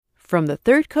From the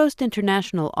Third Coast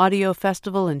International Audio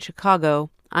Festival in Chicago,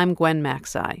 I'm Gwen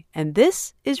Macsai, and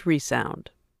this is Resound.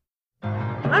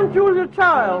 I'm Julia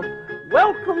Child.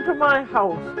 Welcome to my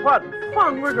house. What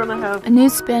fun we're going to have. A new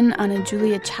spin on a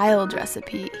Julia Child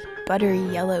recipe, buttery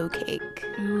yellow cake.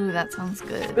 Ooh, that sounds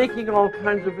good. Baking all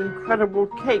kinds of incredible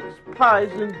cakes,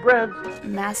 pies, and breads.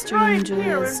 Mastering Right Julia's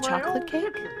here in my chocolate own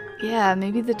cake? Yeah,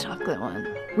 maybe the chocolate one.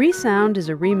 Resound is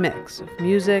a remix of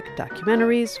music,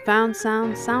 documentaries, found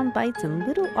sound, sound bites, and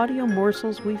little audio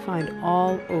morsels we find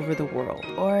all over the world.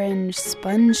 Orange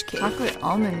sponge cake. Chocolate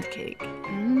almond cake.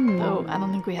 Oh, I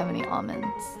don't think we have any almonds.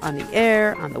 On the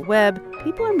air, on the web,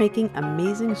 people are making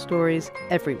amazing stories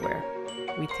everywhere.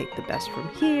 We take the best from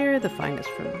here, the finest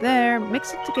from there,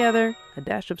 mix it together, a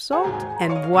dash of salt,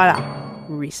 and voila,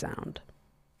 Resound.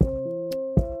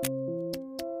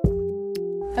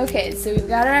 Okay, so we've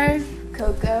got our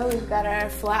cocoa, we've got our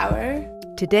flour.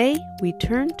 Today, we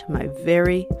turn to my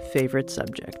very favorite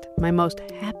subject, my most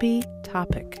happy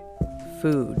topic,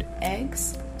 food.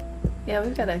 Eggs. Yeah,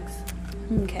 we've got eggs.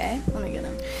 Okay, let me get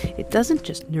them. It doesn't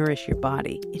just nourish your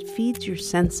body, it feeds your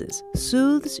senses,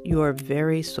 soothes your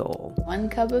very soul. 1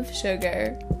 cup of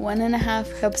sugar,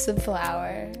 1.5 cups of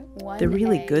flour, The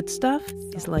really egg. good stuff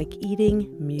is like eating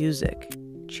music,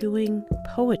 chewing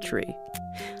poetry.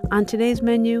 On today's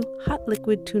menu, hot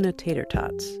liquid tuna tater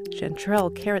tots,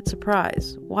 chanterelle carrot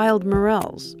surprise, wild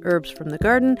morels, herbs from the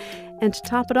garden, and to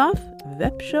top it off,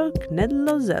 vepsho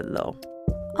knedlozello.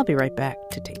 I'll be right back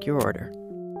to take your order.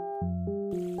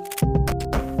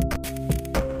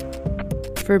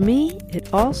 For me,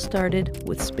 it all started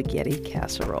with spaghetti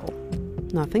casserole.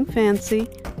 Nothing fancy,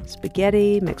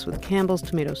 spaghetti mixed with Campbell's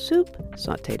tomato soup,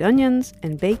 sautéed onions,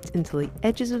 and baked until the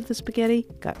edges of the spaghetti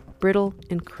got brittle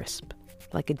and crisp,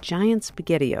 like a giant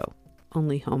spaghetti-o,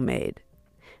 only homemade.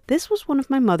 This was one of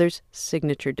my mother's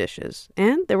signature dishes,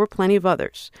 and there were plenty of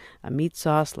others. A meat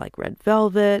sauce like red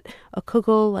velvet, a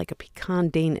kugel like a pecan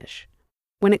Danish.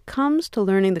 When it comes to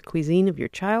learning the cuisine of your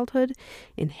childhood,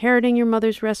 inheriting your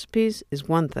mother's recipes is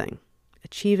one thing.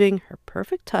 Achieving her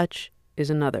perfect touch is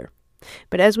another.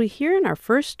 But as we hear in our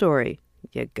first story,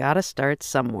 you gotta start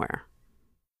somewhere.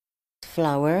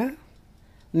 Flour,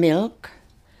 milk,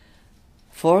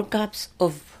 4 cups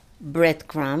of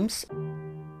breadcrumbs,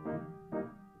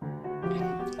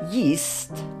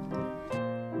 yeast.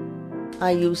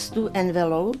 I use 2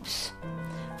 envelopes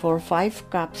for 5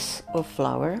 cups of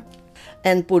flour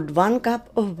and put 1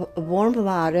 cup of warm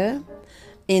water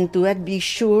into it. Be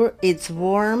sure it's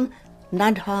warm,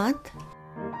 not hot.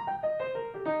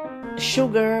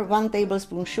 Sugar, 1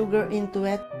 tablespoon sugar into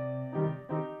it,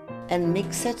 and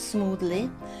mix it smoothly,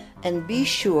 and be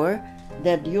sure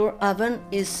that your oven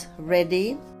is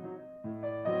ready.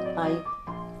 I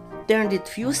turned it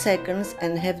few seconds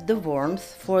and have the warmth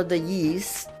for the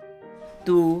yeast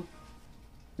to,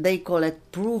 they call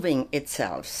it, proving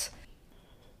itself.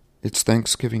 It's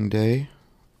Thanksgiving Day,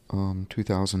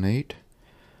 2008.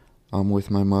 I'm with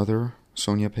my mother,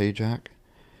 Sonia Pajak.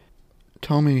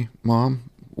 Tell me, Mom,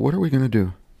 what are we going to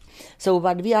do? So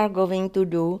what we are going to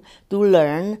do to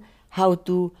learn how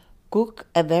to cook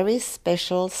a very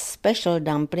special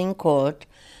dumpling called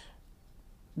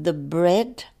the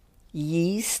bread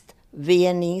yeast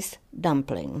Viennese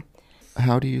dumpling.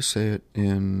 How do you say it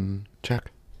in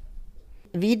Czech?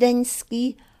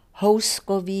 Vídeňský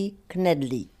houskový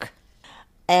knedlík.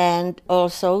 And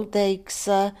also takes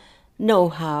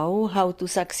know-how how to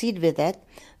succeed with it.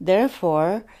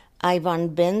 Therefore, I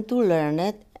want Ben to learn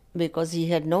it because he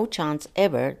had no chance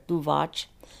ever to watch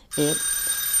it.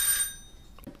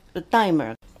 The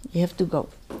timer. You have to go.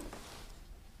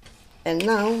 And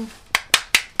now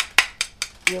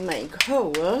you make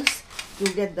holes to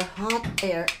get the hot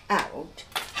air out.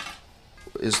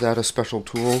 Is that a special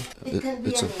tool? It can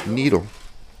be It's a a needle.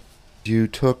 You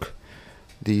took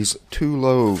these 2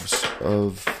 loaves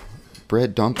of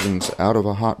bread dumplings out of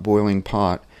a hot boiling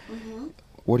pot. Mm-hmm.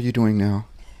 What are you doing now?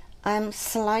 I'm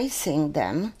slicing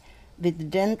them with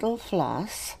dental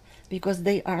floss because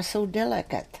they are so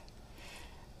delicate.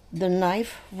 The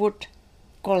knife would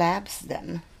collapse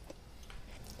them.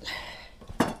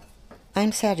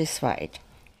 I'm satisfied.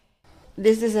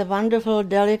 This is a wonderful,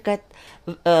 delicate,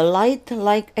 light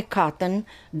like a cotton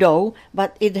dough,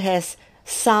 but it has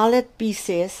solid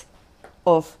pieces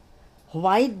of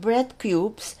white bread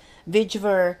cubes which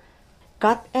were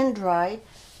cut and dried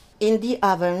in the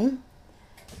oven.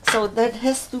 So that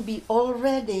has to be all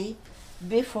ready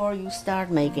before you start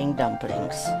making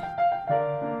dumplings.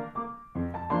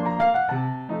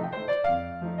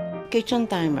 Kitchen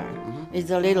timer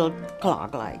is a little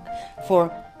clock like for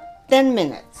 10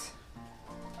 minutes.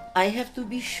 I have to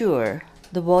be sure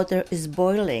the water is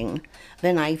boiling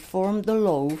when I form the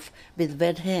loaf with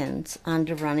wet hands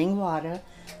under running water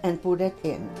and put it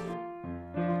in.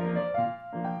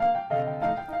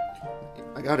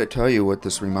 I got to tell you what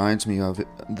this reminds me of.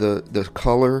 The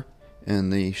color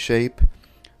and the shape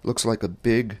looks like a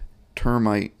big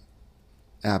termite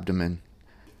abdomen.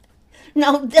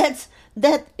 Now that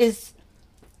is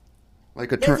Like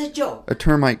that's a joke. a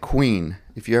termite queen.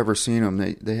 If you ever seen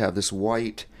them, they have this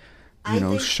white,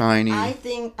 shiny. I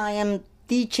think I am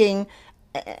teaching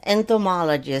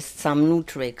entomologists some new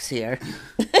tricks here.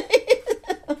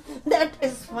 That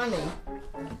is funny.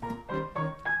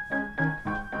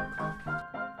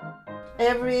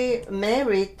 Every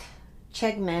married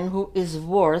Czechman who is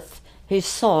worth his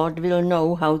salt will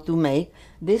know how to make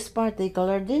this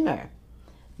particular dinner.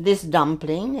 This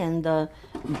dumpling and the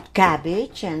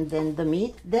cabbage and then the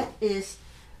meat, that is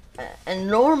a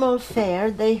normal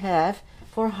fare they have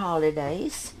for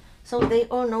holidays, so they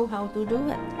all know how to do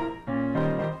it.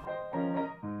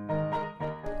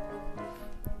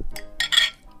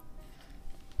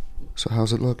 So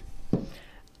how's it look?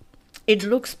 It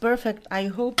looks perfect. I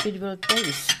hope it will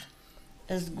taste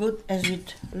as good as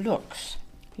it looks.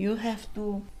 You have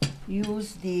to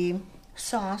use the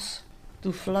sauce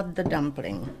to flood the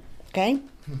dumpling, okay?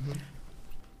 Mm-hmm.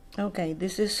 Okay,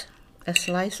 this is a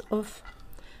slice of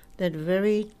that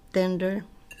very tender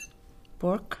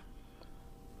pork.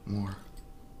 More.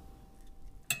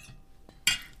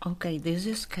 Okay, this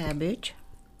is cabbage.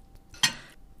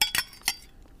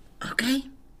 Okay?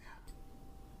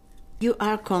 You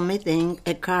are committing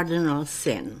a cardinal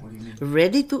sin. What do you mean?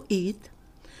 Ready to eat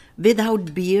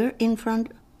without beer in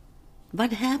front.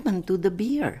 What happened to the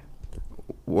beer?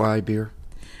 Why beer?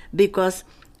 Because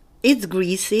it's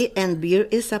greasy and beer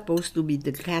is supposed to be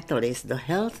the catalyst, the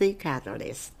healthy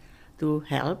catalyst, to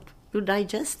help to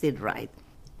digest it right.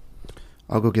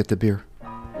 I'll go get the beer.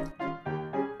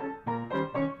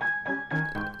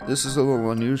 This is a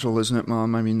little unusual, isn't it,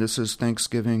 Mom? I mean, this is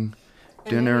Thanksgiving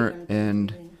dinner,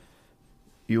 and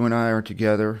you and I are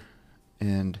together,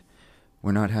 and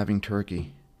we're not having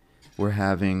turkey. We're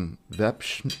having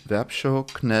Vepsho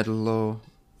knedlo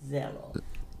Zelo.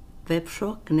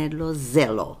 Vepsho knedlo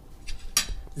zelo.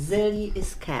 Zeli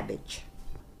is cabbage.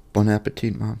 Bon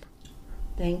appetit, Mom.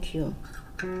 Thank you.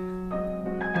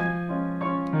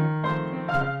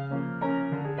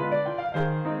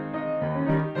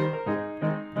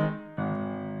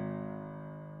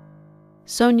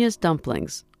 Sonia's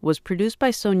Dumplings was produced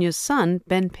by Sonia's son,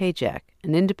 Ben Pajak,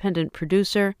 an independent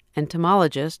producer,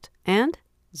 entomologist, and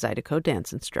Zydeco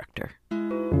dance instructor.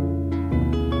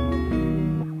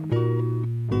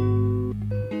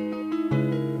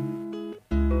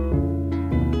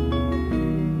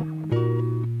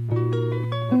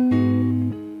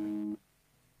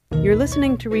 You're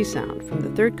listening to Resound from the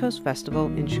Third Coast Festival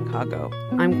in Chicago.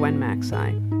 I'm Gwen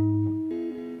Macsai.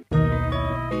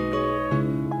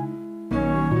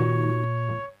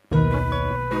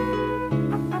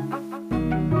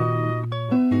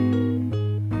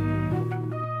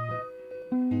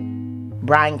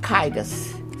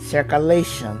 Bronchitis,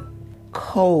 circulation,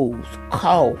 colds,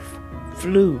 cough,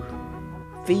 flu,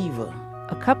 fever.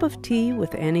 A Cup of Tea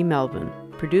with Annie Melvin,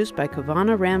 produced by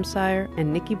Kavana Ramsire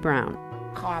and Nikki Brown.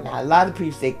 Now, a lot of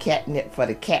people say catnip for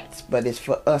the cats, but it's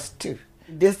for us too.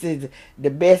 This is the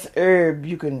best herb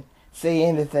you can say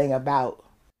anything about.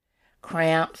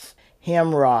 Cramps,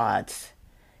 hemorrhoids,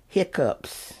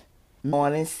 hiccups,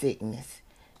 morning sickness,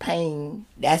 pain.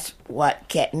 That's what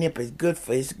catnip is good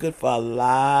for. It's good for a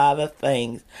lot of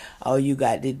things. All you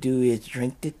got to do is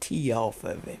drink the tea off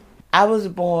of it. I was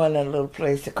born in a little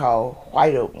place called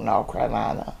White Oak, North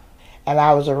Carolina. And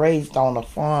I was raised on a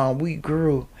farm. We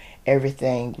grew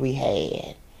everything we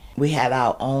had. We had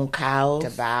our own cows,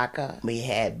 tobacco. We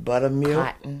had buttermilk,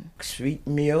 cotton, sweet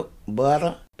milk,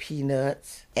 butter,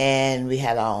 peanuts. And we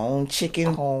had our own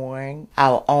chicken, corn,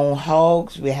 our own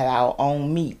hogs. We had our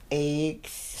own meat, eggs,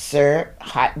 syrup,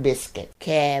 hot biscuit,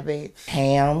 cabbage,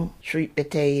 ham, sweet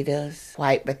potatoes,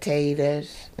 white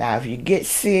potatoes. Now, if you get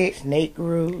sick, snake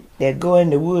root, they'd go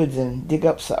in the woods and dig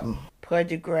up something,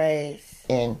 pudgy grass,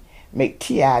 and make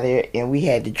tea out of it, and we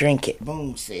had to drink it.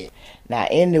 Boom said. Now,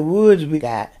 in the woods, we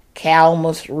got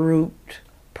calamus root,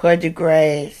 pudgy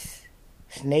grass,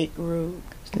 snake root,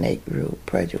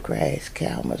 pudgy grass,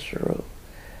 calamus root.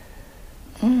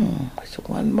 There's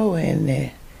one more in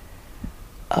there.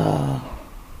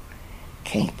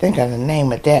 Can't think of the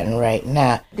name of that one right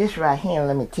now. This right here,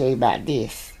 let me tell you about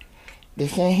this.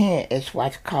 This in here is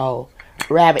what's called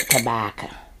rabbit tobacco.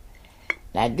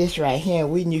 Now this right here,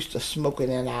 we used to smoke it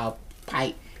in our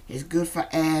pipe. It's good for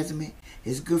asthma.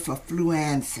 It's good for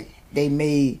fluency. They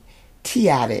made tea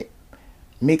out of it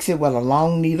mix it with a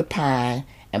long needle pine,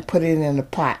 and put it in a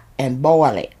pot and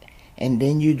boil it. And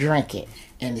then you drink it.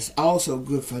 And it's also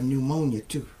good for pneumonia,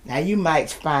 too. Now, you might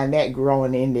find that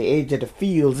growing in the edge of the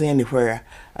fields anywhere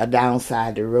or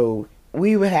downside the road.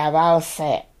 We would have our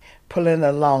sack pulling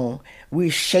along. We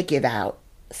shake it out,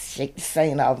 shake the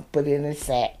sand off, and put it in the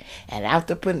sack. And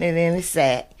after putting it in the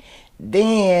sack,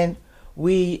 then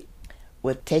we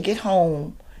would take it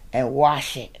home and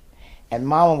wash it. And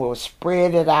Mama would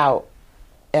spread it out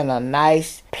in a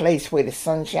nice place where the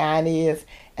sunshine is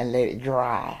and let it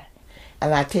dry.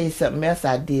 And I tell you something else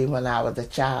I did when I was a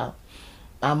child.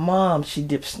 My mom, she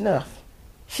dipped snuff.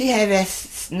 She had that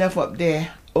snuff up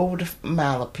there over the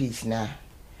mantelpiece now.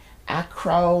 I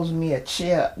crawled me a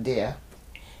chair up there,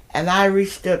 and I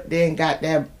reached up there and got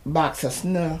that box of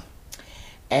snuff,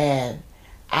 and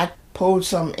I pulled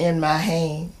some in my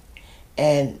hand,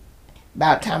 and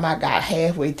by the time I got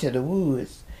halfway to the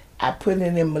woods, I put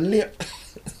it in my lip.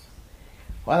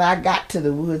 When I got to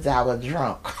the woods, I was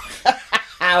drunk.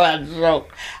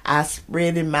 I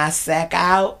spreaded my sack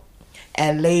out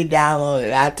and laid down on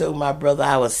it. I told my brother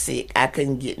I was sick. I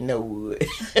couldn't get no wood.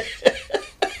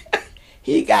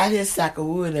 He got his sack of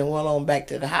wood and went on back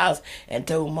to the house and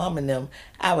told Mom and them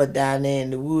I was down there in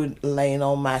the wood laying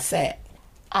on my sack.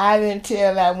 I didn't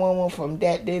tell that woman from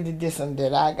that day to this one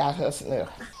that I got her snuff.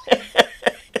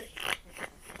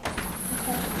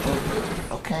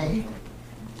 Okay.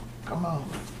 Come on.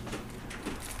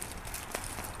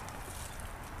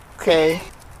 Okay,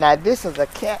 now this is a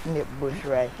catnip bush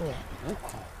right here.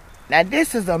 Now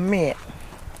this is a mint,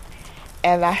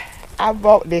 and I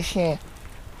bought this here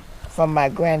from my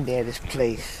granddaddy's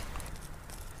place.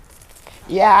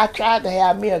 Yeah, I tried to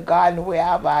have me a garden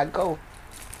wherever I go.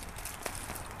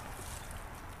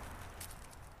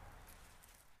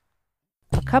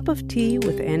 A Cup of Tea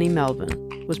with Annie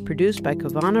Melvin was produced by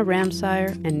Kavana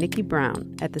Ramsire and Nikki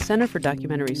Brown at the Center for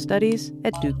Documentary Studies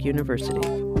at Duke University.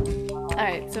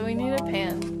 Alright, so we need a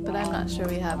pan, but I'm not sure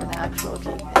we have an actual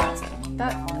cake pan, so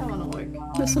that one will work.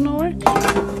 This one will work?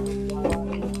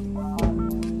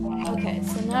 Okay,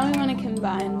 so now we want to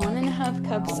combine 1.5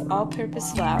 cups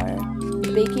all-purpose flour,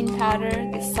 the baking powder,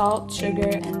 the salt, sugar,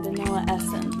 and vanilla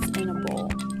essence in a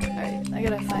bowl. Alright, I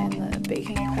gotta find the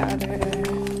baking powder and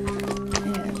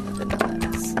the vanilla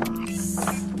essence.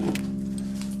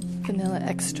 Vanilla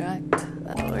extract,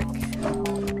 that'll work.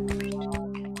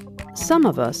 Some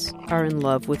of us are in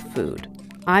love with food.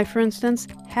 I, for instance,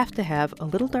 have to have a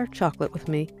little dark chocolate with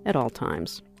me at all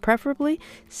times, preferably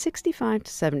 65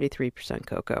 to 73%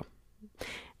 cocoa.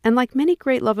 And like many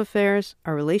great love affairs,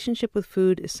 our relationship with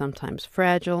food is sometimes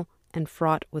fragile and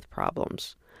fraught with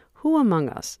problems. Who among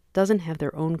us doesn't have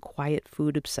their own quiet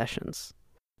food obsessions?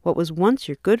 What was once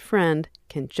your good friend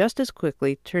can just as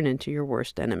quickly turn into your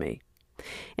worst enemy.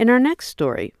 In our next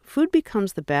story, food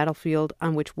becomes the battlefield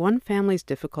on which one family's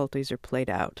difficulties are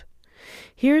played out.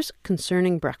 Here's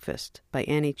Concerning Breakfast by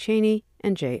Annie Cheney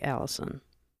and Jay Allison.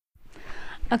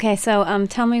 Okay, so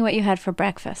tell me what you had for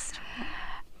breakfast.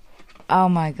 Oh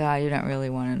my God, you don't really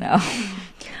want to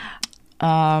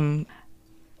know.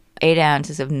 8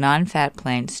 ounces of non-fat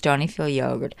plain Stonyfield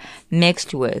yogurt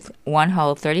mixed with 1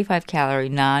 whole 35-calorie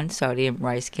non-sodium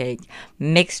rice cake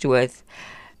mixed with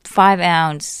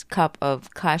 5-ounce cup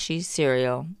of Kashi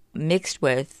cereal mixed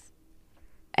with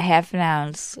a ½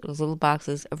 ounce little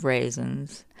boxes of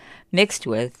raisins mixed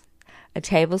with a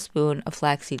tablespoon of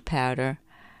flaxseed powder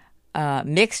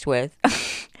mixed with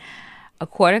a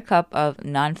 1/4 cup of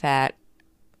non-fat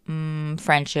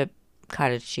Friendship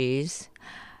cottage cheese,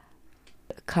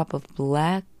 a cup of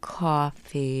black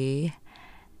coffee,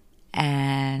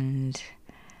 and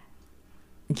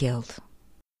guilt.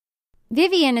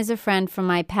 Vivian is a friend from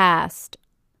my past.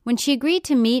 When she agreed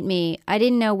to meet me, I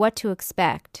didn't know what to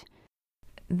expect.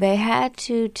 They had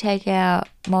to take out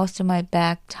most of my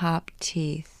back top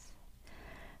teeth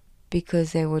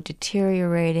because they were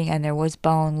deteriorating and there was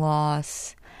bone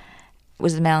loss. It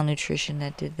was the malnutrition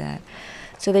that did that.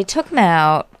 So they took them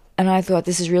out, and I thought,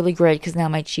 this is really great because now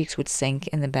my cheeks would sink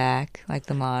in the back like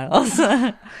the models.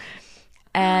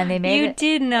 And they made You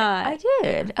did not. I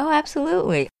did. Oh,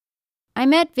 absolutely. I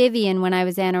met Vivian when I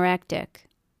was anorectic.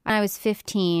 I was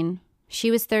 15. She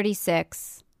was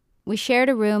 36. We shared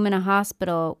a room in a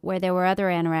hospital where there were other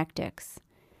anorectics.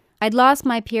 I'd lost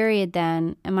my period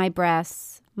then, and my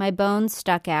breasts, my bones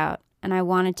stuck out, and I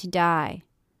wanted to die.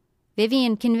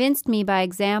 Vivian convinced me by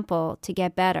example to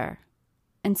get better.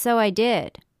 And so I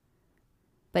did.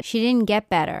 But she didn't get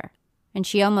better, and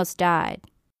she almost died.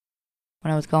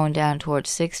 When I was going down towards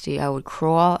 60, I would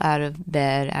crawl out of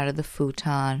bed, out of the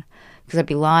futon, because I'd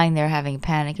be lying there having a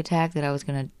panic attack that I was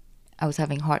going to I was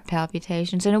having heart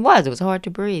palpitations, and it was hard to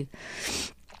breathe.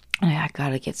 And I got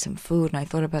to get some food, and I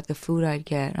thought about the food I'd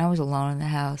get, and I was alone in the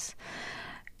house.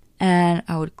 And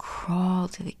I would crawl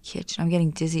to the kitchen. I'm getting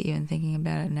dizzy even thinking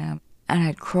about it now. And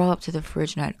I'd crawl up to the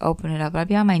fridge, and I'd open it up. I'd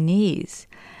be on my knees,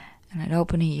 and I'd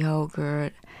open a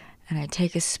yogurt, and I'd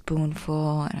take a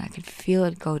spoonful, and I could feel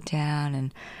it go down,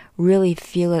 and really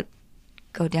feel it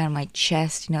go down my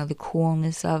chest, the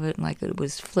coolness of it, like it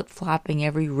was flip-flopping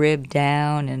every rib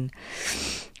down and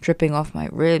dripping off my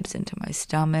ribs into my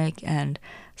stomach. And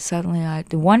suddenly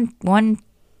the one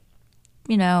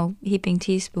heaping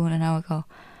teaspoon, and I would go,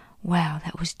 wow,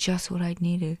 that was just what I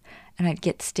needed. And I'd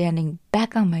get standing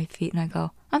back on my feet, and I'd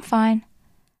go, I'm fine.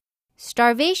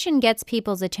 Starvation gets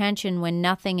people's attention when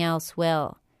nothing else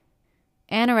will.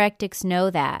 Anorectics know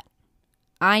that.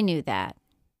 I knew that.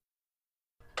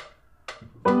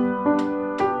 I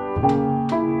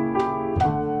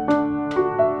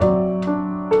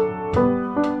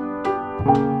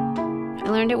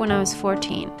learned it when I was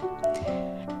 14.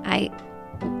 I,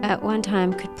 at one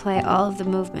time, could play all of the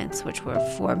movements, which were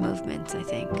 4 movements, I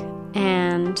think.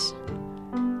 And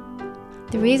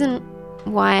the reason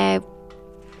why I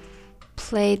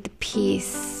played the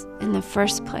piece in the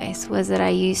first place was that I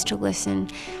used to listen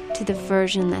to the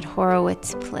version that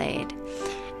Horowitz played.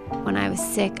 When I was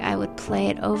sick, I would play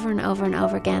it over and over and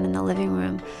over again in the living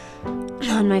room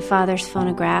on my father's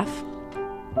phonograph.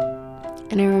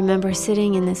 And I remember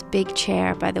sitting in this big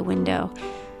chair by the window,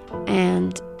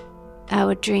 and I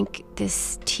would drink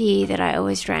this tea that I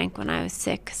always drank when I was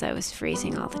sick because I was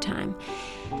freezing all the time.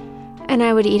 And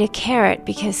I would eat a carrot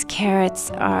because carrots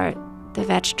are the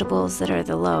vegetables that are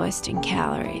the lowest in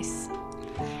calories.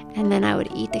 And then I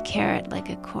would eat the carrot like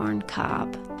a corn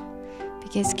cob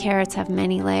because carrots have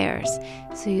many layers.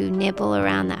 So you nibble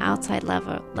around the outside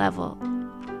level,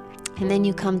 and then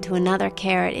you come to another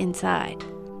carrot inside.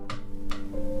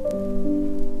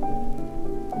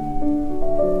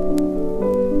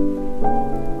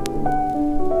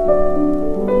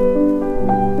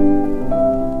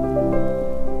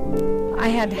 I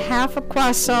had half a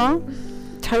croissant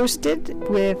toasted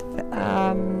with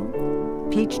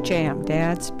peach jam,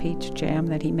 Dad's peach jam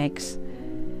that he makes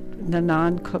the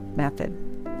non-cooked method.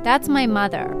 That's my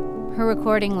mother. Her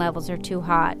recording levels are too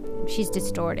hot. She's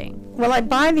distorting. Well, I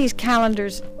buy these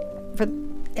calendars for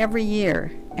every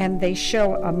year, and they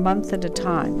show a month at a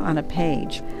time on a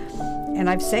page. And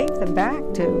I've saved them back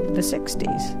to the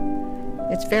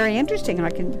 60s. It's very interesting.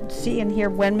 I can see and hear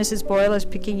when Mrs. Boyle is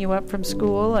picking you up from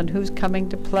school and who's coming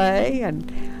to play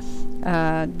and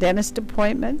dentist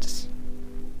appointments.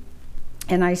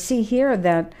 And I see here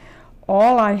that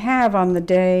all I have on the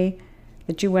day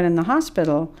that you went in the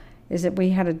hospital is that we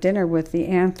had a dinner with the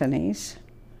Anthonys.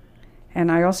 And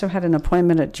I also had an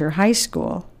appointment at your high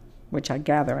school, which I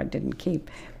gather I didn't keep.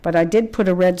 But I did put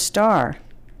a red star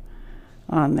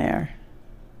on there,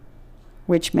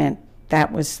 which meant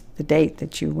that was the date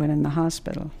that you went in the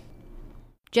hospital.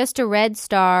 Just a red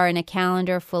star in a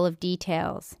calendar full of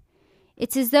details.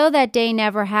 It's as though that day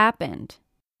never happened.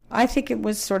 I think it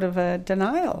was sort of a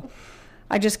denial.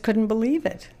 I just couldn't believe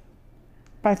it.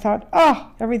 I thought,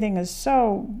 oh, everything is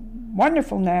so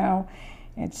wonderful now.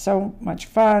 It's so much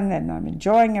fun, and I'm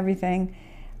enjoying everything.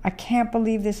 I can't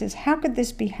believe this is, how could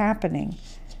this be happening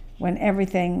when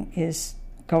everything is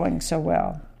going so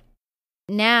well?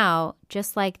 Now,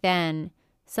 just like then,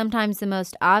 sometimes the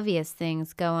most obvious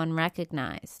things go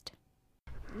unrecognized.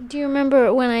 Do you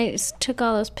remember when I took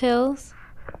all those pills?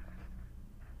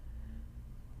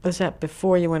 Was that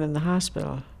before you went in the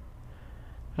hospital?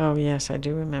 Oh, yes, I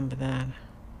do remember that.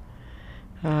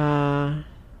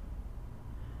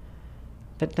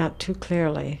 But not too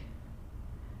clearly.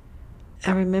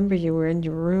 I remember you were in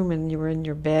your room and you were in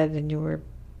your bed and you were...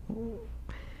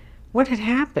 What had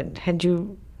happened? Had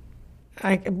you...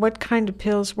 what kind of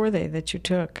pills were they that you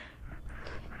took?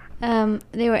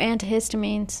 They were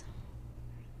antihistamines.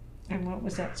 And what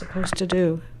was that supposed to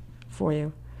do for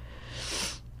you?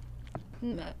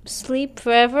 Sleep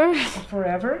forever.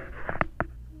 Forever?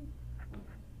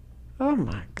 Oh,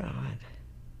 my God.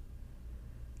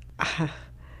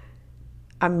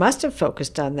 I must have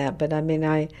focused on that, but I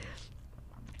mean,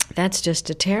 that's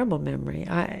just a terrible memory.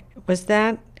 Was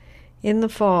that in the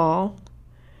fall?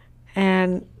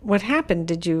 And what happened?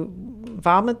 Did you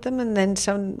vomit them and then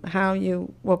somehow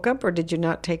you woke up, or did you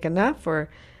not take enough, or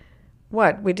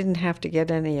what? We didn't have to get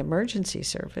any emergency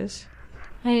service.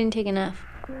 I didn't take enough.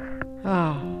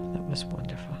 Oh, that was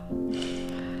wonderful.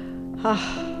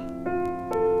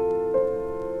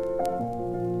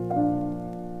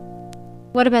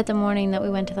 What about the morning that we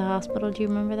went to the hospital? Do you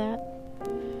remember that?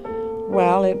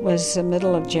 Well, it was the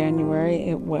middle of January.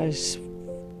 It was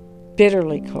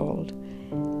bitterly cold.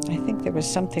 I think there was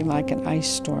something like an ice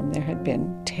storm. There had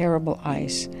been terrible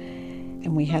ice,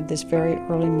 and we had this very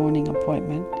early morning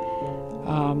appointment.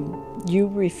 You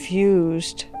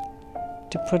refused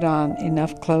to put on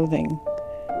enough clothing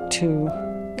to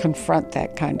confront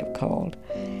that kind of cold.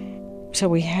 So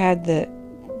we had the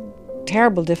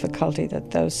terrible difficulty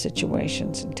that those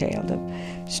situations entailed of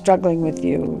struggling with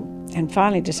you and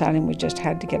finally deciding we just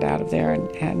had to get out of there.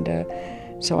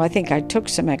 So I think I took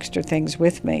some extra things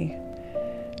with me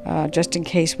just in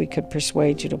case we could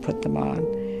persuade you to put them on.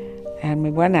 And we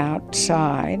went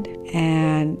outside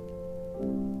and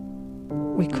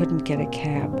we couldn't get a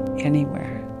cab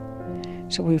anywhere.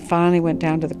 So we finally went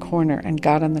down to the corner and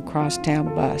got on the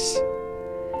crosstown bus.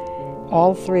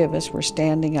 All three of us were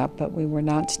standing up, but we were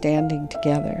not standing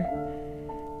together.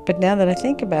 But now that I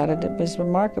think about it, it was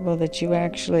remarkable that you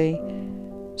actually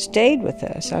stayed with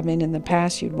us. I mean, in the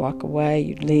past, you'd walk away,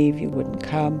 you'd leave, you wouldn't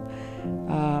come.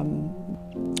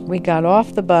 We got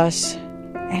off the bus,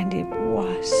 and it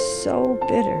was so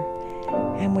bitter.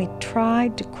 And we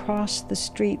tried to cross the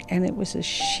street, and it was a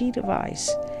sheet of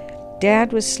ice.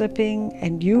 Dad was slipping,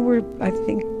 and you were, I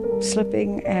think,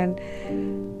 slipping, and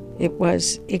it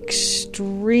was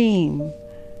extreme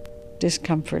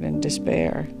discomfort and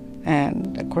despair.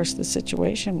 And, of course, the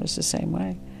situation was the same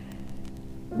way.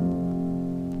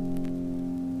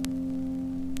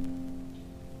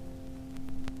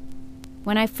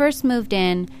 When I first moved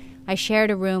in, I shared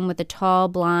a room with a tall,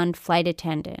 blonde flight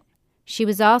attendant. She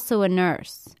was also a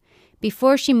nurse.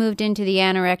 Before she moved into the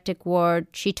anorectic ward,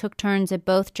 she took turns at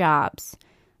both jobs,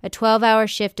 a 12-hour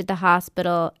shift at the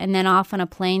hospital and then off on a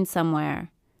plane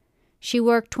somewhere. She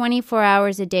worked 24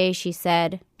 hours a day, she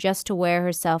said, just to wear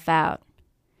herself out.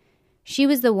 She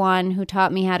was the one who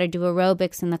taught me how to do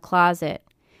aerobics in the closet.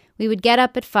 We would get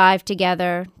up at 5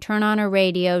 together, turn on her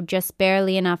radio just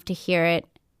barely enough to hear it,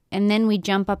 and then we'd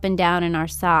jump up and down in our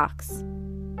socks.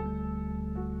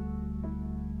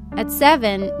 At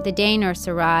 7, the day nurse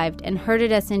arrived and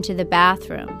herded us into the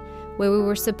bathroom, where we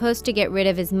were supposed to get rid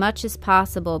of as much as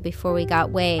possible before we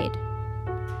got weighed.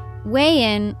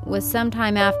 Weigh-in was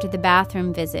sometime after the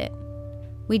bathroom visit.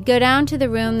 We'd go down to the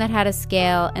room that had a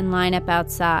scale and line up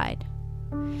outside.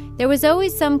 There was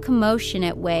always some commotion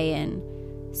at weigh-in.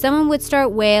 Someone would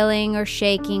start wailing or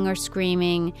shaking or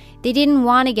screaming. They didn't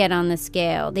want to get on the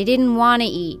scale. They didn't want to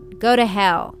eat. Go to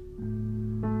hell.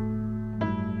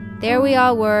 There we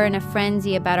all were in a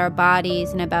frenzy about our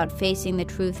bodies and about facing the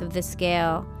truth of the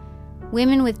scale.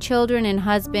 Women with children and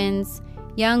husbands,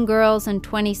 young girls and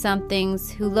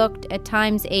 20-somethings who looked at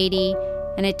times 80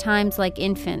 and at times like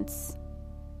infants.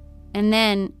 And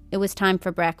then it was time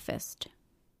for breakfast.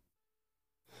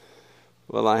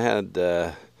 Well, I had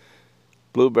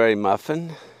blueberry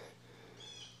muffin,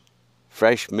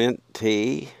 fresh mint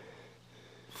tea,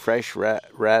 fresh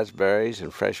raspberries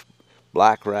and fresh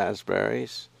black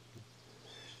raspberries,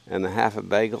 and a half a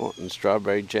bagel and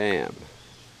strawberry jam.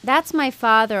 That's my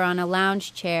father on a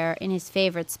lounge chair in his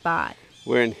favorite spot.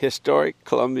 We're in historic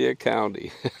Columbia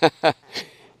County,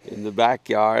 in the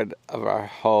backyard of our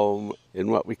home in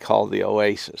what we call the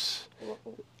Oasis,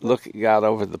 looking out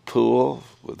over the pool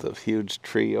with a huge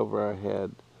tree over our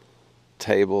head,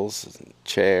 tables and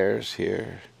chairs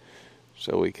here,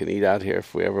 so we can eat out here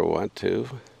if we ever want to.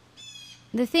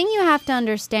 The thing you have to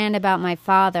understand about my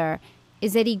father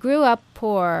is that he grew up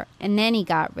poor and then he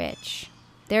got rich.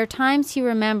 There are times he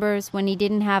remembers when he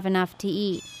didn't have enough to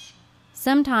eat.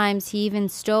 Sometimes he even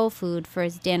stole food for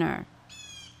his dinner.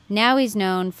 Now he's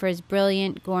known for his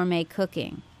brilliant gourmet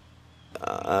cooking.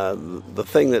 The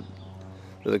thing that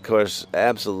of course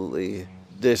absolutely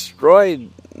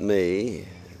destroyed me,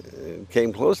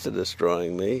 came close to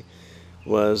destroying me,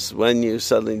 was when you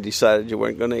suddenly decided you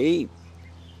weren't going to eat.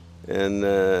 And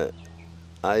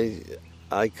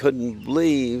I couldn't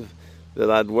believe that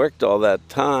I'd worked all that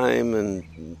time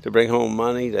and to bring home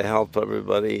money to help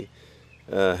everybody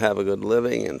have a good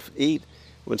living and eat.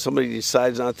 When somebody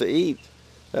decides not to eat,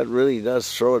 that really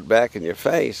does throw it back in your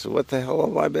face. What the hell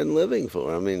have I been living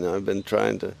for? I mean, I've been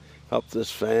trying to help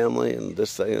this family and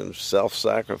this thing and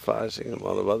self-sacrificing and a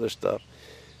lot of other stuff.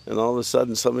 And all of a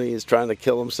sudden somebody is trying to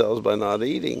kill themselves by not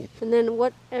eating. And then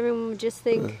what everyone would just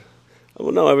think?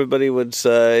 Well, no, everybody would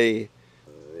say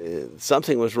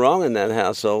something was wrong in that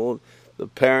household. The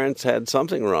parents had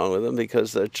something wrong with them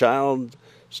because their child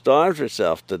starved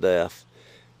herself to death.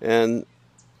 And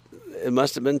it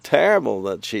must have been terrible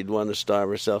that she'd want to starve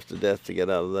herself to death to get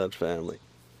out of that family.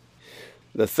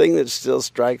 The thing that still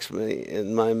strikes me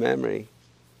in my memory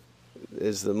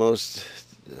is the most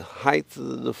height of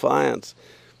the defiance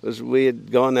was we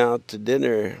had gone out to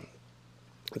dinner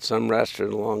at some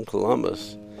restaurant along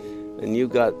Columbus, and you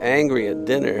got angry at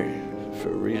dinner for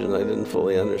a reason I didn't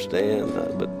fully understand,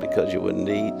 but because you wouldn't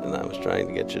eat, and I was trying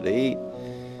to get you to eat.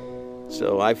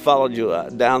 So I followed you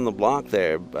down the block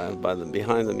there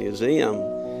behind the museum,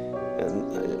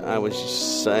 and I was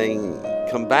just saying,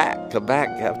 come back, you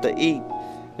have to eat.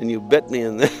 And you bit me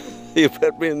in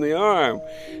the arm.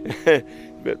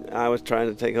 But I was trying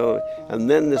to take over. And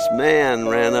then this man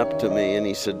ran up to me, and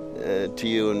he said, to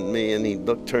you and me, and he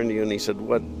turned to you and he said,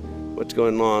 what's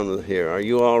going on here? Are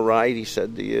you all right? He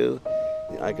said to you.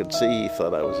 I could see he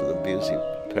thought I was an abusive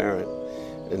parent.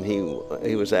 And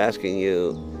he was asking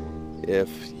you if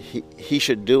he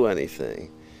should do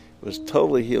anything. It was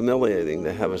totally humiliating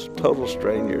to have a total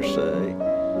stranger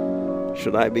say,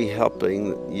 should I be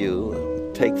helping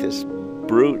you take this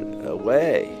brute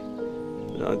away?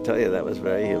 And I'll tell you, that was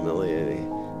very humiliating.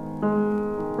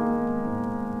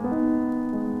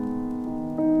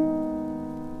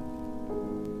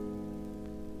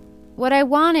 What I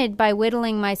wanted by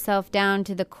whittling myself down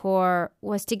to the core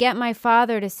was to get my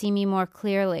father to see me more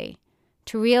clearly,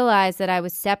 to realize that I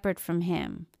was separate from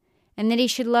him, and that he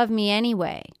should love me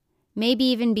anyway, maybe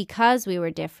even because we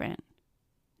were different.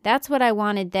 That's what I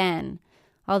wanted then,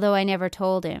 although I never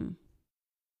told him.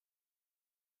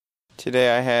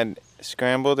 Today I had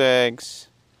scrambled eggs,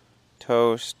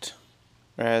 toast,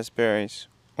 raspberries,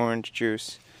 orange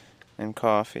juice, and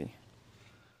coffee.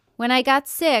 When I got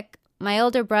sick, my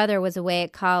older brother was away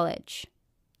at college.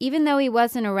 Even though he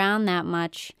wasn't around that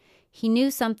much, he knew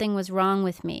something was wrong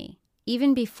with me,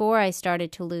 even before I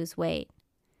started to lose weight.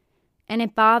 And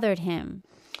it bothered him.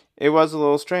 It was a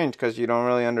little strange because you don't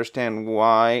really understand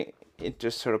why it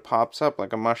just sort of pops up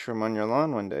like a mushroom on your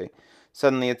lawn one day.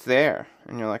 Suddenly it's there,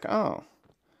 and you're like, oh,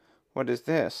 what is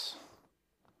this?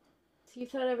 So you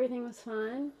thought everything was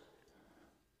fine?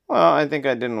 Well, I think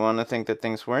I didn't want to think that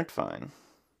things weren't fine.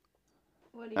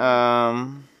 What do you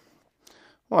mean?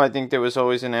 Well, I think there was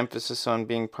always an emphasis on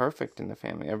being perfect in the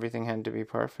family. Everything had to be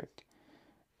perfect.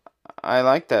 I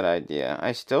like that idea.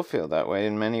 I still feel that way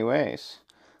in many ways.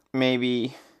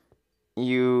 Maybe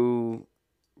you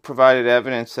provided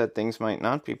evidence that things might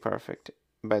not be perfect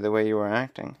by the way you were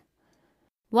acting.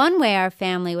 One way our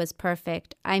family was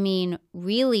perfect, I mean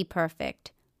really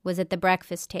perfect, was at the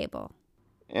breakfast table.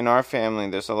 In our family,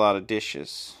 there's a lot of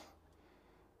dishes.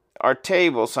 Our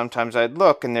table, sometimes I'd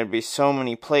look and there'd be so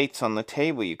many plates on the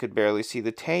table you could barely see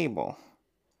the table.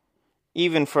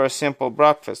 Even for a simple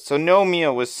breakfast. So no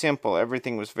meal was simple.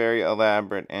 Everything was very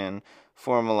elaborate and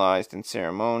formalized and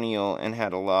ceremonial and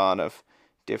had a lot of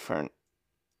different...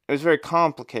 It was very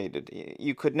complicated.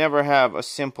 You could never have a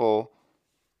simple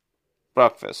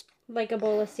breakfast. Like a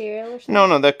bowl of cereal or something?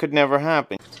 No, that could never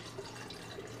happen.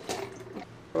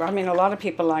 I mean, a lot of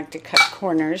people like to cut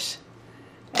corners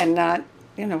and not,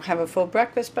 have a full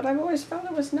breakfast, but I've always felt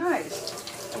it was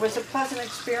nice. It was a pleasant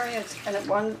experience, and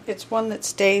it's one that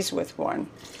stays with one.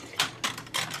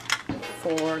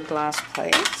 4 glass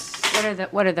plates.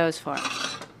 What are those for?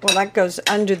 Well, that goes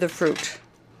under the fruit.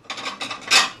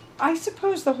 I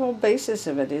suppose the whole basis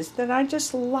of it is that I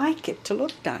just like it to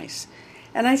look nice.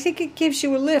 And I think it gives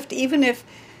you a lift, even if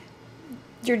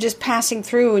you're just passing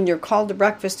through and you're called to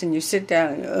breakfast and you sit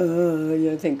down and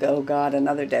you think, oh God,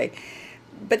 another day.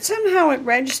 But somehow it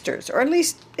registers, or at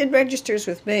least it registers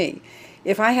with me.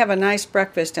 If I have a nice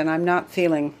breakfast and I'm not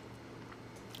feeling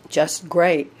just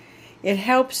great, it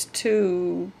helps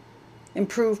to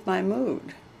improve my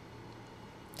mood.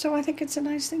 So I think it's a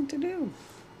nice thing to do.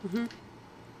 Mm-hmm.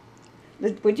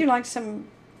 Would you like some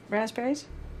raspberries?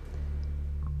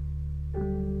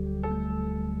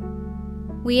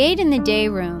 We ate in the day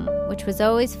room, which was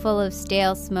always full of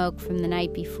stale smoke from the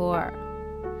night before.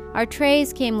 Our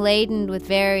trays came laden with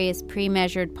various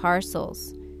pre-measured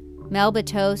parcels. Melba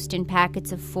toast in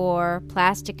packets of 4,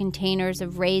 plastic containers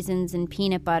of raisins and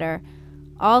peanut butter,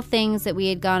 all things that we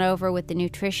had gone over with the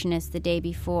nutritionist the day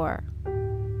before.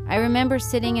 I remember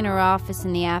sitting in her office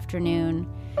in the afternoon.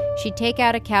 She'd take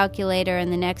out a calculator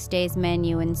and the next day's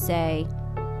menu and say,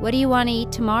 "What do you want to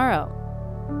eat tomorrow?"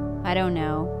 "I don't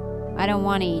know. I don't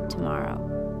want to eat tomorrow."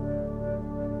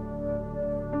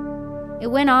 It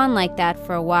went on like that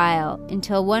for a while,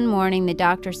 until one morning the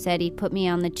doctor said he'd put me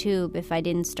on the tube if I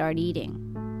didn't start eating.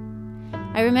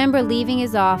 I remember leaving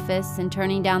his office and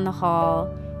turning down the hall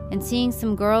and seeing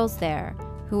some girls there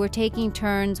who were taking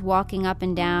turns walking up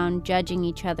and down, judging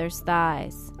each other's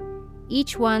thighs.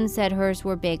 Each one said hers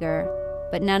were bigger,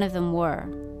 but none of them were.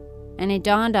 And it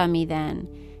dawned on me then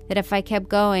that if I kept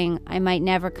going, I might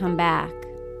never come back.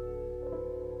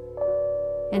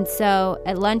 And so,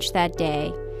 at lunch that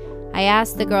day, I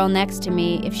asked the girl next to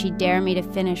me if she'd dare me to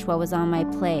finish what was on my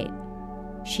plate.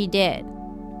 She did.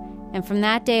 And from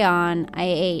that day on, I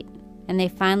ate, and they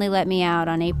finally let me out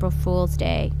on April Fool's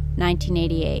Day,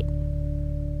 1988.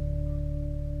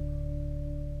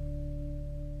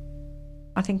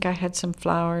 I think I had some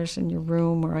flowers in your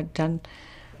room, or I'd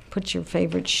put your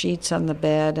favorite sheets on the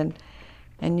bed,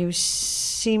 and you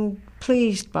seemed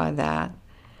pleased by that.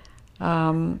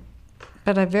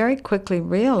 But I very quickly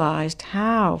realized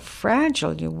how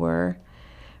fragile you were.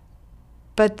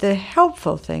 But the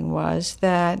helpful thing was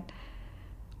that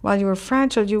while you were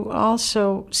fragile, you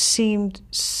also seemed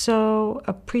so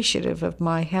appreciative of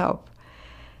my help.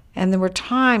 And there were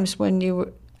times when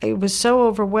it was so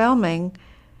overwhelming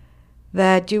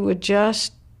that you would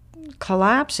just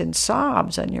collapse in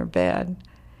sobs on your bed.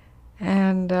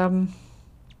 And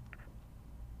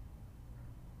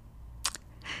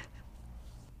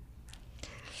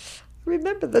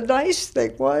remember, the nice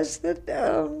thing was that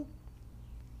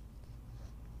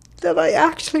I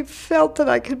actually felt that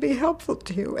I could be helpful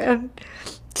to you. And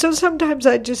so sometimes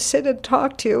I'd just sit and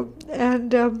talk to you,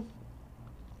 and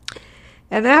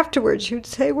afterwards you'd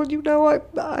say, well, you know,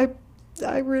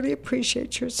 I really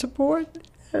appreciate your support.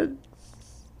 And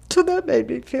so that made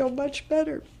me feel much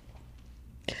better,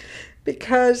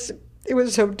 because it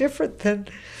was so different than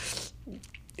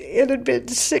it had been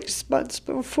 6 months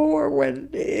before, when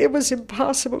it was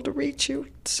impossible to reach you.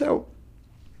 So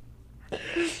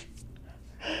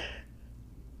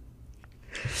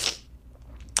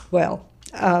well,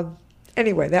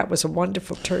 anyway, that was a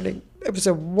wonderful turning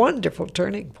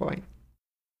point.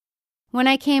 When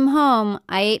I came home,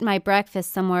 I ate my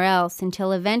breakfast somewhere else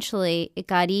until eventually it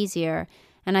got easier,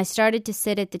 and I started to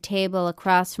sit at the table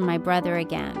across from my brother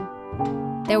again.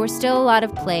 There were still a lot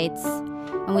of plates,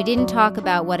 and we didn't talk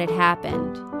about what had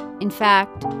happened. In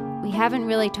fact, we haven't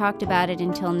really talked about it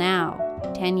until now,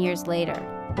 10 years later.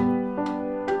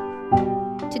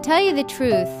 To tell you the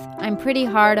truth, I'm pretty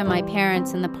hard on my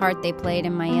parents and the part they played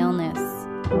in my illness.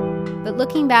 But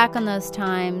looking back on those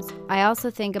times, I also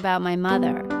think about my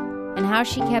mother and how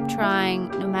she kept trying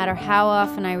no matter how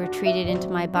often I retreated into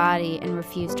my body and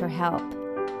refused her help.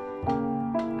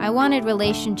 I wanted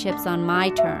relationships on my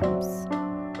terms.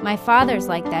 My father's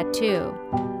like that too.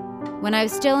 When I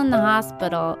was still in the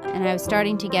hospital and I was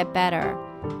starting to get better,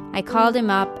 I called him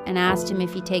up and asked him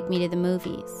if he'd take me to the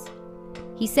movies.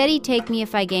 He said he'd take me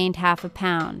if I gained 1/2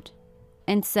 pound,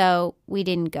 and so we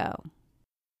didn't go.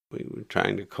 We were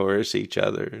trying to coerce each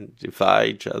other and defy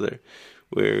each other.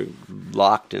 We're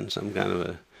locked in some kind of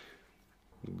a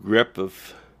grip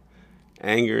of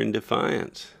anger and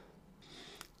defiance.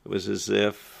 It was as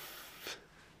if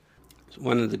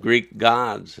one of the Greek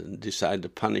gods had decided to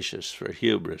punish us for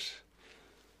hubris.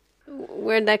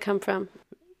 Where'd that come from?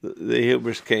 The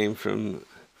hubris came from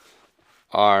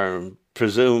our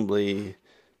presumably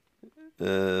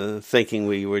thinking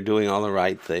we were doing all the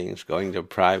right things, going to a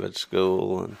private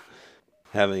school and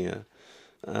having a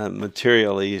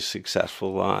materially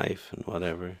successful life and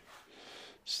whatever,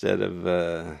 instead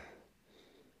of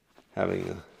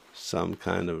having some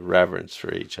kind of reverence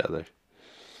for each other.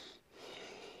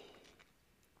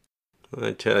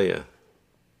 I tell you,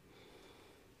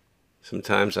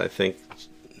 sometimes I think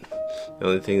the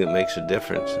only thing that makes a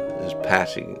difference is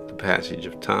the passage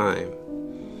of time.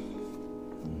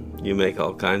 You make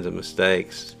all kinds of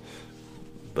mistakes,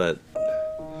 but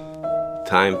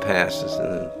time passes,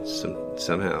 and then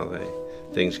somehow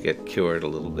things get cured a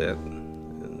little bit,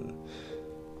 and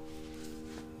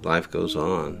life goes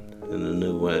on in a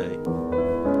new way.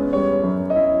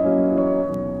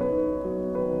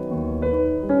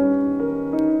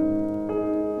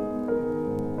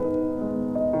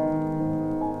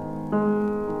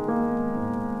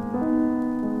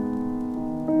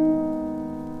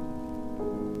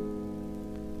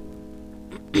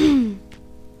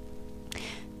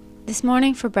 This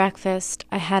morning for breakfast,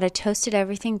 I had a toasted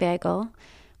everything bagel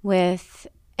with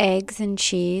eggs and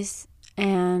cheese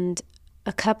and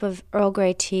a cup of Earl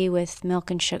Grey tea with milk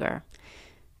and sugar.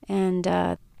 And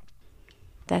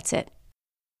that's it.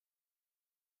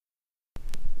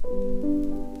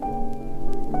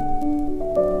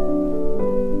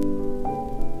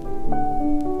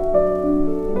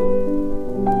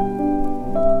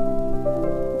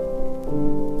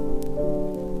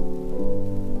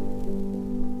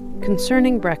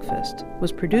 Concerning Breakfast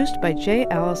was produced by Jay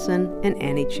Allison and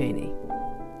Annie Cheney.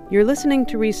 You're listening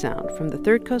to Resound from the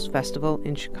Third Coast Festival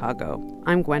in Chicago.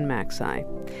 I'm Gwen Macsai.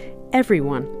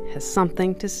 Everyone has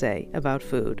something to say about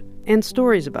food, and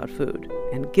stories about food,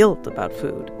 and guilt about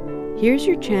food. Here's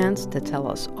your chance to tell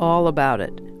us all about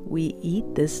it. We eat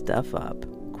this stuff up.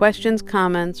 Questions,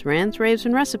 comments, rants, raves,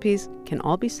 and recipes can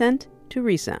all be sent to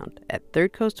Resound at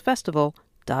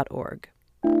thirdcoastfestival.org.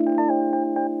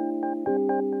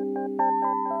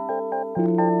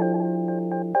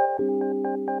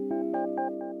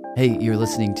 Hey, you're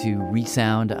listening to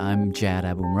Resound. I'm Jad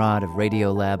Abumrad of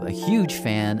Radiolab, a huge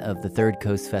fan of the Third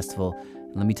Coast Festival.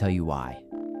 And let me tell you why.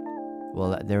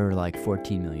 Well, there are like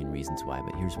 14 million reasons why,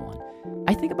 but here's one.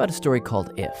 I think about a story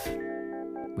called If,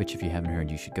 which if you haven't heard,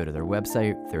 you should go to their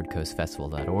website,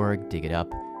 thirdcoastfestival.org, dig it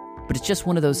up. But it's just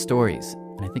one of those stories,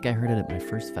 and I think I heard it at my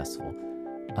first festival,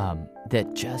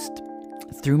 that just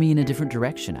threw me in a different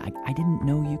direction. I didn't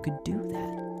know you could do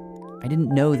that. I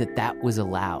didn't know that that was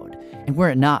allowed. And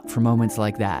were it not for moments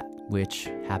like that, which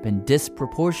happened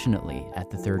disproportionately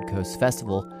at the Third Coast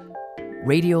Festival,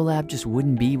 Radiolab just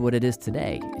wouldn't be what it is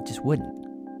today. It just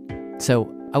wouldn't.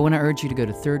 So I want to urge you to go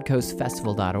to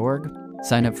thirdcoastfestival.org,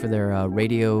 sign up for their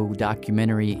radio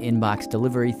documentary inbox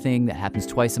delivery thing that happens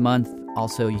twice a month.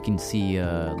 Also, you can see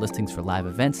listings for live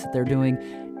events that they're doing,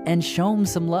 and show them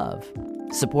some love.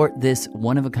 Support this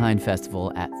one-of-a-kind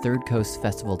festival at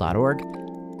thirdcoastfestival.org.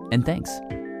 And thanks.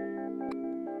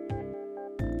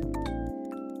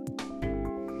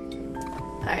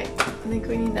 Alright, I think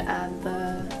we need to add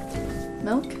the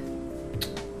milk.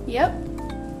 Yep.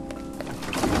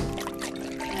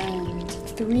 And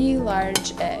 3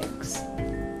 large eggs.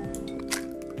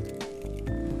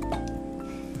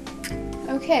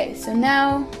 Okay, so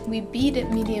now we beat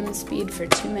at medium speed for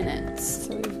 2 minutes.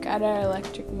 So we've got our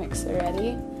electric mixer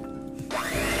ready.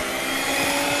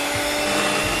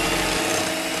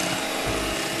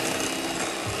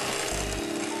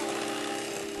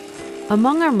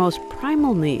 Among our most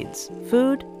primal needs,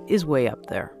 food is way up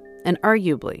there. And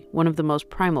arguably, one of the most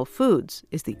primal foods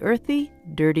is the earthy,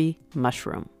 dirty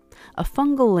mushroom, a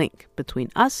fungal link between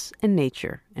us and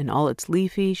nature in all its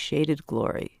leafy, shaded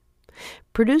glory.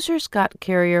 Producer Scott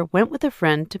Carrier went with a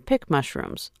friend to pick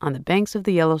mushrooms on the banks of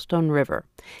the Yellowstone River,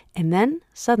 and then,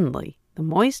 suddenly, the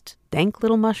moist, dank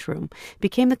little mushroom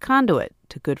became the conduit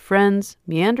to good friends,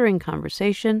 meandering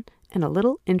conversation, and a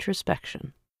little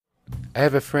introspection. I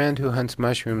have a friend who hunts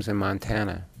mushrooms in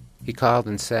Montana. He called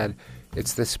and said,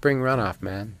 "It's the spring runoff,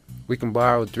 man. We can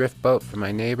borrow a drift boat from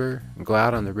my neighbor and go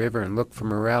out on the river and look for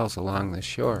morels along the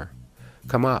shore.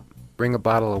 Come up, bring a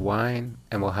bottle of wine,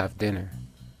 and we'll have dinner."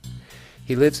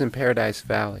 He lives in Paradise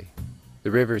Valley.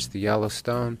 The river's the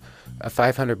Yellowstone, a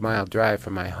 500-mile drive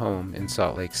from my home in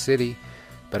Salt Lake City,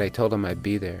 but I told him I'd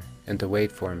be there and to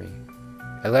wait for me.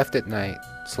 I left at night,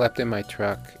 slept in my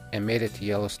truck, and made it to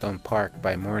Yellowstone Park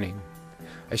by morning.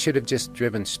 I should have just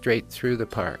driven straight through the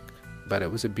park, but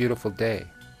it was a beautiful day.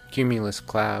 Cumulus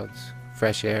clouds,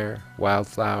 fresh air,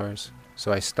 wildflowers,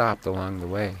 so I stopped along the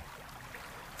way.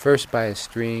 First by a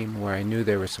stream where I knew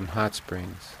there were some hot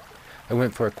springs. I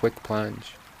went for a quick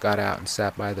plunge, got out and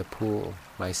sat by the pool,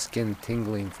 my skin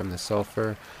tingling from the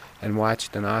sulfur, and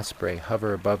watched an osprey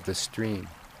hover above the stream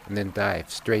and then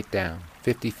dive straight down,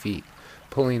 50 feet,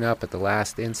 pulling up at the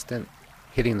last instant,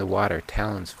 hitting the water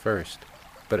talons first,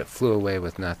 but it flew away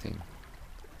with nothing.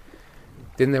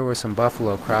 Then there were some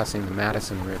buffalo crossing the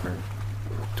Madison River.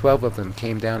 12 of them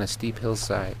came down a steep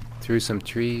hillside, through some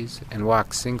trees, and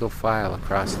walked single file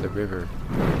across the river.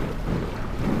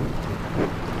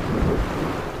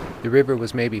 The river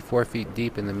was maybe 4 feet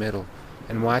deep in the middle,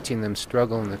 and watching them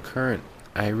struggle in the current,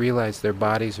 I realized their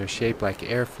bodies are shaped like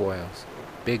airfoils,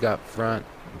 big up front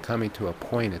and coming to a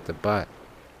point at the butt.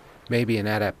 Maybe an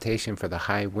adaptation for the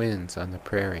high winds on the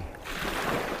prairie.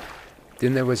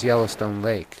 Then there was Yellowstone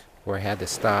Lake, where I had to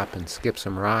stop and skip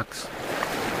some rocks.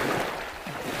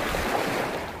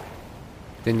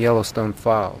 Then Yellowstone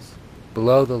Falls.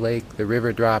 Below the lake, the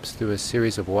river drops through a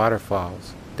series of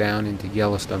waterfalls down into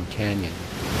Yellowstone Canyon.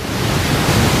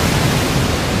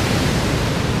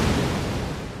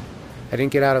 I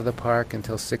didn't get out of the park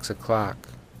until 6 o'clock,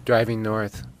 driving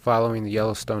north, following the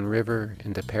Yellowstone River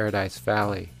into Paradise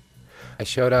Valley. I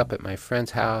showed up at my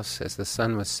friend's house as the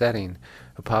sun was setting,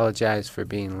 apologized for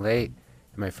being late,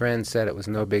 and my friend said it was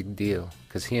no big deal,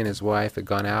 because he and his wife had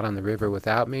gone out on the river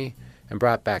without me and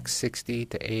brought back 60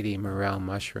 to 80 morel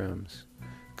mushrooms,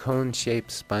 cone-shaped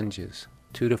sponges,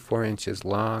 2 to 4 inches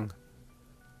long.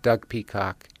 Doug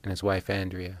Peacock and his wife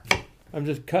Andrea. I'm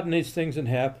just cutting these things in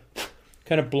half,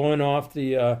 kind of blowing off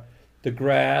the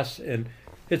grass, and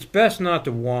it's best not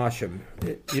to wash them.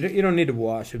 You don't need to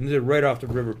wash them. They're right off the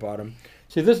river bottom.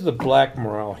 See, this is a black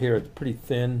morel here. It's pretty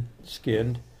thin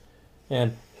skinned.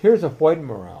 And here's a white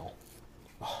morel.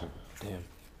 Oh, damn.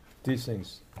 These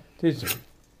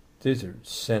are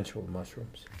sensual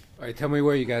mushrooms. All right, tell me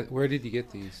where did you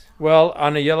get these? Well,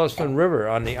 on the Yellowstone River,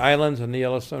 on the islands on the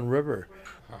Yellowstone River.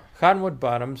 Cottonwood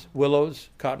bottoms, willows,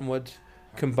 cottonwoods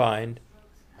combined.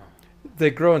 They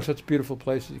grow in such beautiful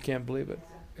places, you can't believe it.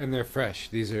 And they're fresh.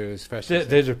 These are as fresh as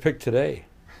these are picked today.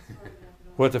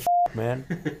 What the f***, man?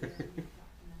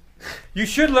 You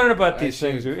should learn about these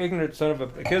things, you ignorant son of a...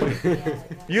 Because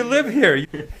you live here.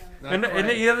 And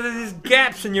you have these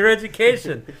gaps in your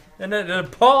education. And it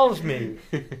appalls me.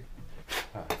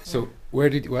 So where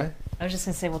did... What? I was just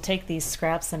going to say, we'll take these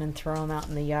scraps in and throw them out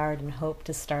in the yard and hope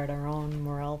to start our own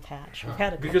morel patch. We've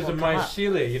had a because of couple come up.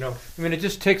 mycelia, I mean, it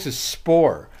just takes a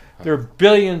spore. There are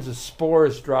billions of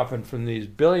spores dropping from these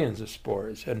billions of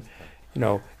spores. And,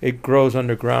 it grows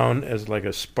underground as like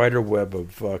a spider web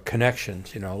of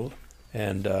connections,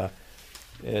 And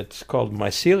it's called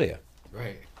mycelia.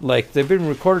 Right. Like, they've been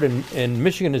recorded in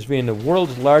Michigan as being the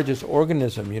world's largest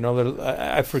organism.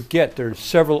 I forget, there's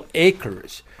several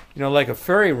acres, like a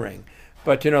fairy ring.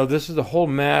 But, this is the whole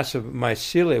mass of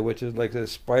mycelia, which is like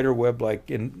this spider web,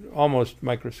 like in almost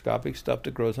microscopic stuff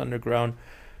that grows underground.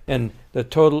 And the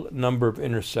total number of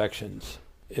intersections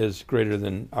is greater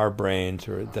than our brains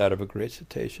or that of a great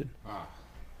cetacean.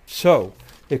 So,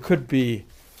 it could be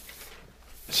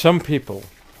some people,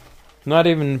 not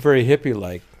even very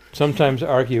hippie-like, sometimes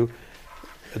argue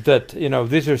that,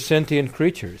 these are sentient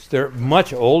creatures. They're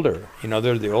much older.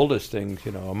 They're the oldest things,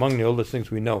 among the oldest things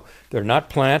we know. They're not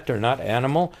plant, they're not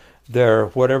animal, they're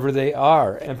whatever they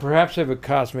are. And perhaps they have a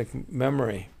cosmic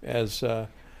memory as,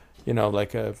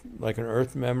 like an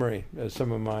earth memory, as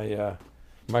some of my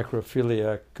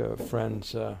microphiliac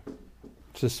friends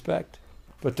suspect.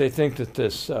 But they think that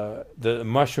the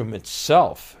mushroom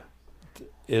itself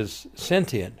is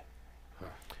sentient,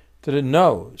 that it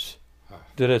knows,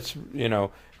 that it's,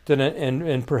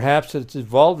 and perhaps it's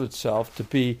evolved itself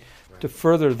to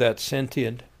further that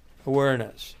sentient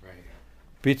awareness.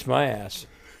 Beats my ass.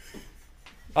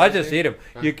 I just eat them.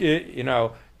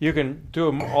 You can do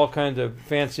them all kinds of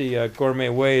fancy gourmet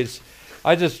ways.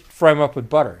 I just fry them up with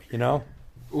butter, Well,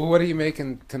 what are you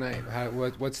making tonight?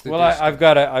 What's the dish? I've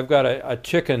got a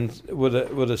chicken with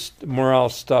a morel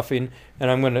stuffing, and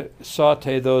I'm going to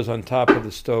saute those on top of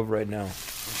the stove right now.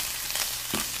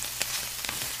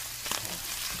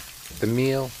 The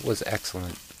meal was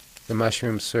excellent. The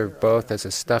mushrooms served both as a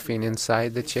stuffing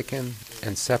inside the chicken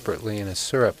and separately in a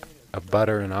syrup of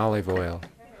butter and olive oil.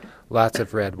 Lots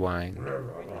of red wine.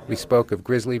 We spoke of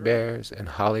grizzly bears and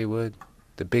Hollywood,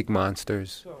 the big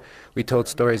monsters. We told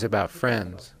stories about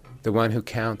friends, the one who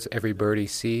counts every bird he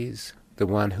sees, the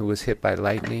one who was hit by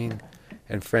lightning,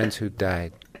 and friends who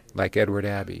died, like Edward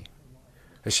Abbey.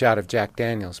 A shot of Jack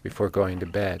Daniels before going to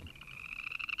bed.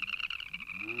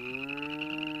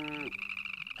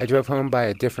 I drove home by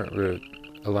a different route,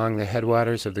 along the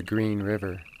headwaters of the Green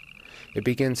River. It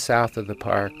begins south of the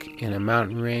park in a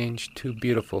mountain range too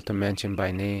beautiful to mention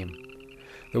by name.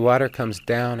 The water comes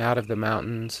down out of the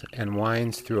mountains and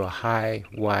winds through a high,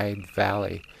 wide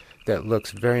valley that looks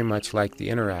very much like the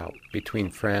inner Alp between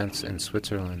France and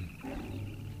Switzerland.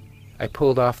 I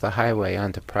pulled off the highway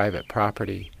onto private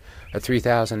property, a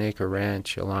 3,000-acre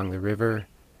ranch along the river,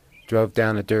 drove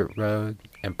down a dirt road,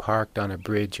 and parked on a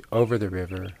bridge over the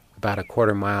river about a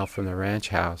quarter mile from the ranch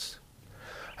house.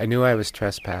 I knew I was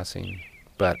trespassing,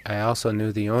 but I also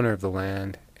knew the owner of the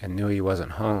land and knew he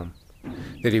wasn't home,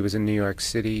 that he was in New York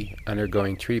City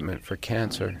undergoing treatment for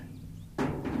cancer.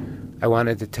 I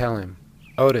wanted to tell him,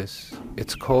 "Otis,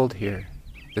 it's cold here.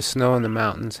 The snow in the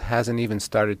mountains hasn't even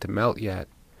started to melt yet.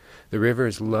 The river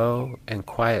is low and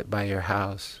quiet by your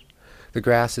house. The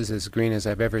grass is as green as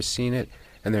I've ever seen it,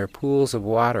 and there are pools of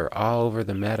water all over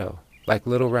the meadow, like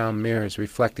little round mirrors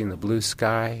reflecting the blue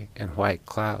sky and white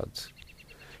clouds.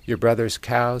 Your brother's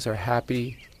cows are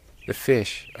happy. The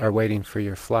fish are waiting for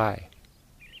your fly.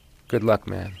 Good luck,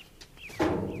 man."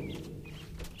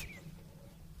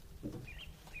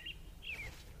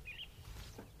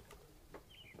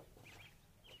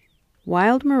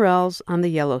 Wild Morels on the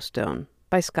Yellowstone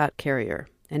by Scott Carrier,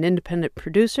 an independent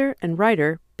producer and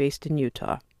writer based in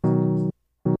Utah.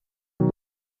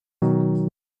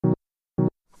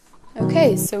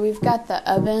 Okay, so we've got the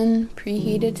oven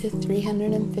preheated to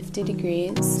 350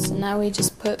 degrees. So now we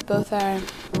just put both our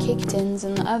cake tins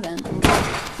in the oven.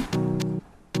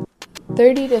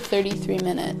 30 to 33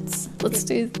 minutes. Let's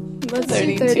do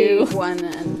 32. 31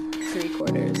 and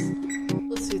 3/4.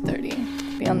 Let's do 30.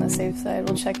 Be on the safe side.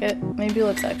 We'll check it. Maybe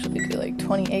let's actually do like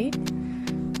 28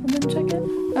 and then check it.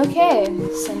 Okay,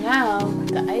 so now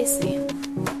the icing.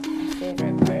 My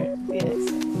favorite part, the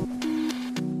icing.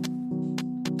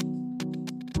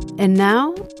 And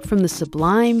now, from the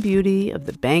sublime beauty of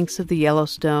the banks of the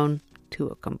Yellowstone to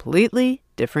a completely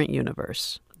different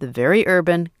universe. The very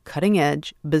urban,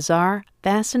 cutting-edge, bizarre,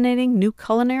 fascinating new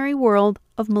culinary world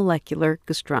of molecular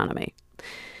gastronomy.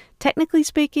 Technically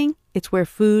speaking, it's where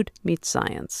food meets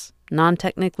science.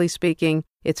 Non-technically speaking,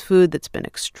 It's food that's been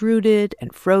extruded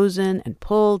and frozen and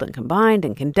pulled and combined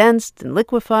and condensed and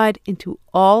liquefied into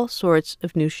all sorts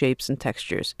of new shapes and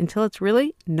textures until it's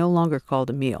really no longer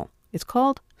called a meal. It's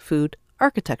called food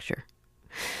architecture.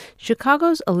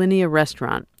 Chicago's Alinea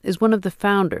restaurant is one of the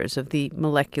founders of the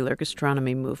molecular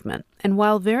gastronomy movement, and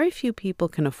while very few people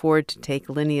can afford to take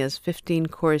Alinea's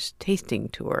 15-course tasting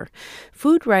tour,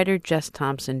 food writer Jess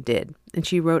Thompson did, and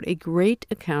she wrote a great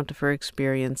account of her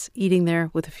experience eating there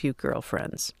with a few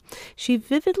girlfriends. She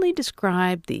vividly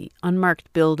described the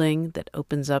unmarked building that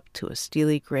opens up to a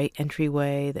steely gray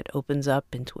entryway that opens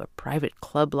up into a private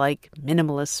club-like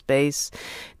minimalist space,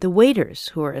 the waiters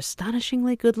who are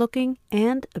astonishingly good-looking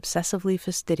and obsessively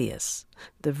fastidious,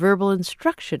 the verbal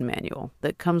instruction manual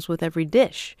that comes with every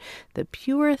dish, the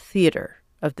pure theater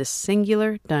of this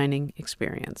singular dining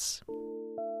experience.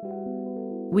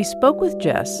 We spoke with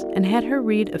Jess and had her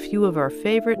read a few of our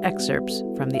favorite excerpts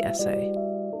from the essay.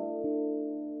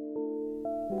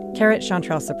 Carrot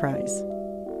chanterelle surprise.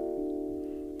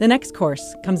 The next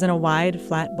course comes in a wide,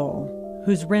 flat bowl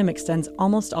whose rim extends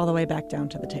almost all the way back down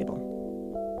to the table.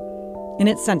 In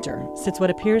its center sits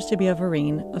what appears to be a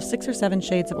verrine of 6 or 7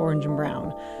 shades of orange and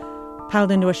brown,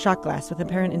 piled into a shot glass with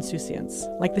apparent insouciance,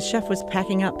 like the chef was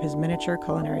packing up his miniature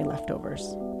culinary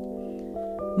leftovers.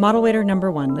 Model waiter number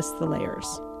 1 lists the layers: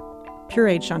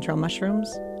 pureed chanterelle mushrooms,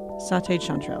 sautéed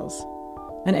chanterelles,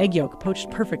 an egg yolk poached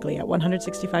perfectly at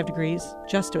 165 degrees,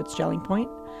 just to its gelling point,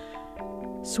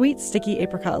 sweet, sticky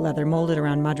apricot leather molded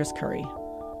around madras curry,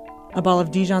 a ball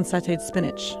of Dijon sautéed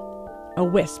spinach, a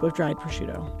wisp of dried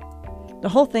prosciutto. The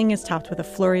whole thing is topped with a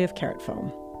flurry of carrot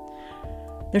foam.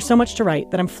 There's so much to write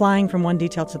that I'm flying from one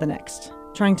detail to the next,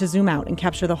 trying to zoom out and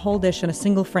capture the whole dish in a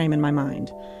single frame in my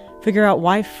mind, figure out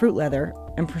why fruit leather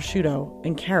and prosciutto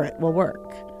and carrot will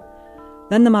work.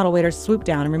 Then the model waiters swoop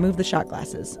down and remove the shot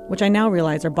glasses, which I now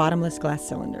realize are bottomless glass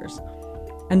cylinders,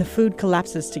 and the food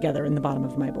collapses together in the bottom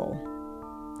of my bowl.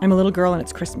 I'm a little girl and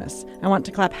it's Christmas. I want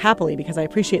to clap happily because I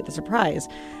appreciate the surprise,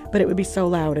 but it would be so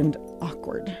loud and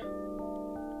awkward.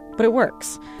 But it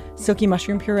works. Silky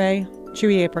mushroom puree,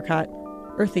 chewy apricot,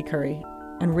 earthy curry,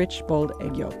 and rich, bold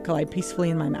egg yolk collide peacefully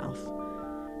in my mouth.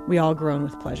 We all groan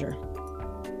with pleasure.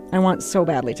 I want so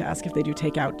badly to ask if they do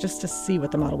takeout, just to see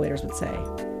what the model waiters would say.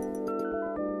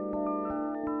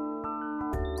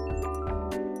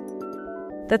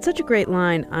 That's such a great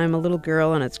line, I'm a little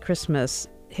girl and it's Christmas.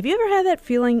 Have you ever had that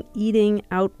feeling eating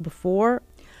out before?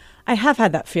 I have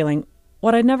had that feeling.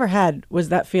 What I never had was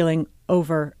that feeling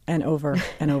over and over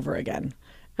and over again.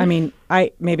 I mean,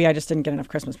 maybe I just didn't get enough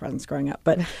Christmas presents growing up,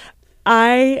 but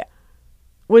I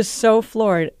was so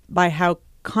floored by how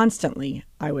constantly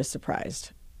I was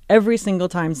surprised. Every single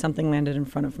time something landed in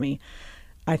front of me,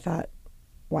 I thought,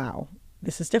 wow,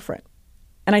 this is different.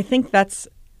 And I think that's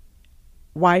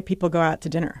why people go out to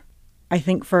dinner. I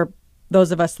think for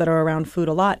those of us that are around food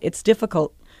a lot, it's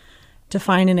difficult to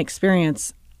find an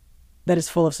experience that is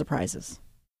full of surprises.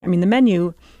 I mean, the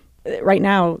menu, right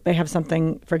now, they have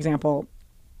something, for example,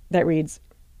 that reads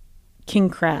king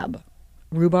crab,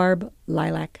 rhubarb,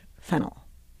 lilac, fennel.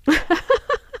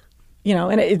 You know,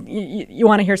 and you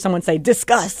want to hear someone say,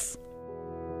 discuss.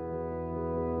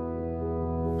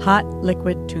 Hot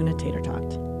liquid tuna tater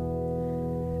tot.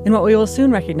 And what we will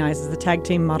soon recognize is the tag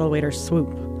team model waiter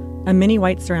swoop. A mini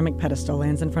white ceramic pedestal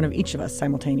lands in front of each of us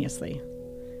simultaneously.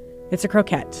 It's a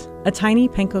croquette, a tiny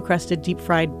panko-crusted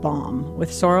deep-fried bomb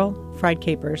with sorrel, fried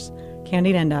capers,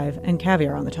 candied endive, and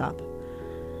caviar on the top.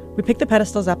 We pick the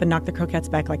pedestals up and knock the croquettes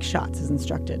back like shots as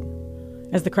instructed.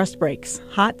 As the crust breaks,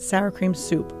 hot sour cream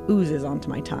soup oozes onto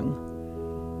my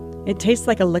tongue. It tastes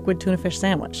like a liquid tuna fish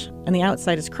sandwich, and the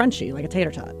outside is crunchy like a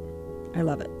tater tot. I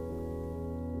love it.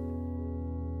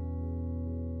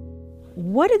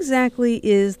 What exactly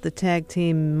is the tag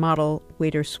team model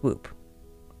waiter swoop?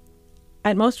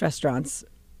 At most restaurants,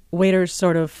 waiters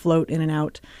sort of float in and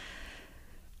out.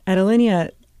 At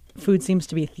Alinea, food seems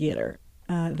to be theater.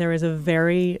 There is a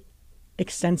very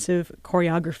extensive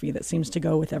choreography that seems to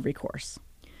go with every course.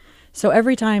 So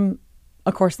every time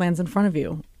a course lands in front of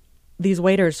you, these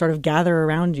waiters sort of gather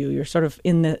around you. You're sort of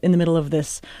in the middle of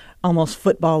this almost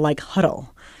football-like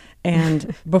huddle.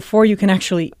 And before you can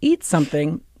actually eat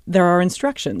something, there are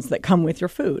instructions that come with your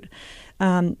food.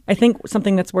 I think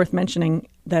something that's worth mentioning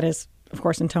that is, of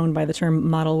course, intoned by the term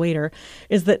model waiter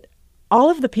is that all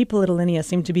of the people at Alinea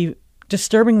seem to be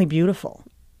disturbingly beautiful.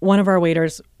 One of our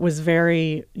waiters was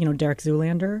very, Derek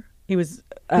Zoolander. He was,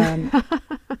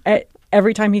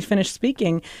 every time he finished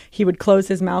speaking, he would close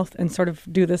his mouth and sort of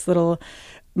do this little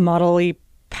model-y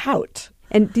pout.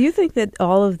 And do you think that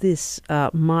all of this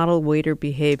model waiter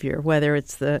behavior, whether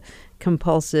it's the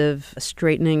compulsive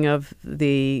straightening of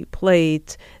the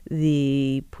plate,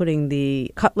 the putting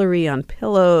the cutlery on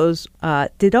pillows,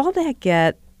 did all that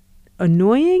get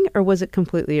annoying, or was it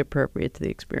completely appropriate to the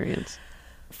experience?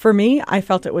 For me, I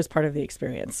felt it was part of the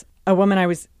experience. A woman I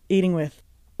was eating with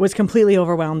was completely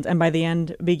overwhelmed, and by the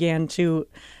end began to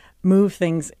move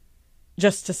things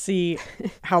just to see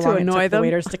how long it took the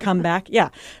waiters to come back. Yeah.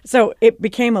 So it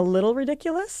became a little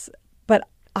ridiculous, but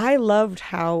I loved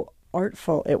how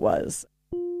artful it was.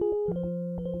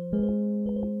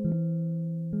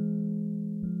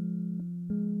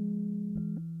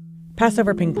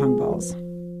 Passover ping pong balls.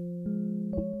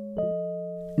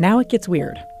 Now it gets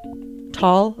weird.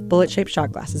 Tall, bullet-shaped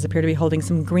shot glasses appear to be holding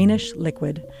some greenish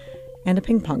liquid and a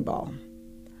ping pong ball.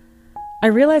 I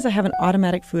realize I have an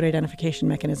automatic food identification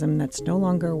mechanism that's no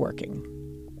longer working.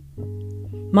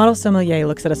 Model sommelier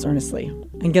looks at us earnestly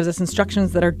and gives us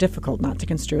instructions that are difficult not to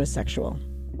construe as sexual.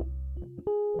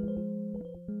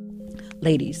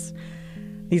 Ladies,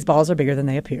 these balls are bigger than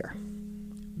they appear.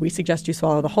 We suggest you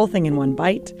swallow the whole thing in one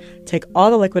bite, take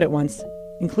all the liquid at once,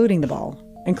 including the ball,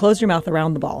 and close your mouth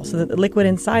around the ball so that the liquid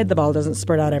inside the ball doesn't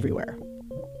spurt out everywhere.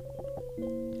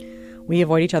 We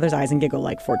avoid each other's eyes and giggle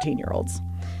like 14-year-olds.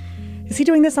 Is he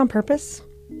doing this on purpose?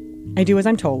 I do as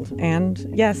I'm told, and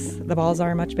yes, the balls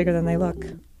are much bigger than they look.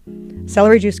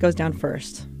 Celery juice goes down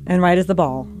first, and right as the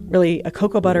ball, really a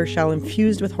cocoa butter shell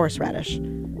infused with horseradish,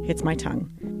 hits my tongue,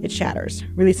 it shatters,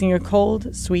 releasing a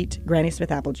cold, sweet Granny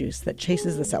Smith apple juice that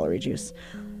chases the celery juice,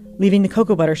 leaving the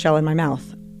cocoa butter shell in my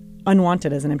mouth,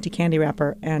 unwanted as an empty candy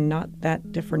wrapper and not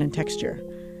that different in texture.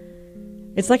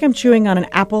 It's like I'm chewing on an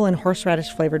apple and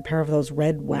horseradish-flavored pair of those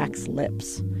red wax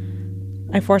lips.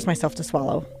 I force myself to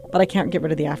swallow, but I can't get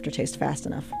rid of the aftertaste fast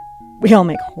enough. We all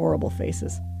make horrible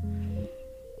faces.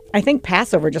 I think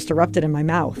Passover just erupted in my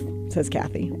mouth, says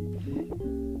Kathy.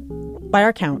 By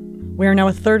our count, we are now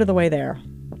a third of the way there,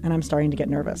 and I'm starting to get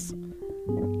nervous.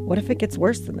 What if it gets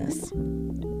worse than this?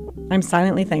 I'm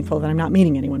silently thankful that I'm not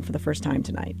meeting anyone for the first time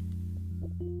tonight.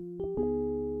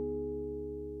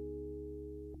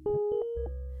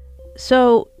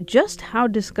 So just how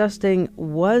disgusting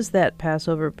was that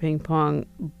Passover ping pong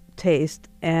taste?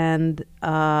 And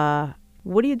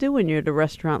what do you do when you're at a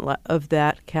restaurant of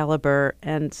that caliber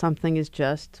and something is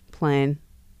just plain?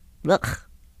 Ugh.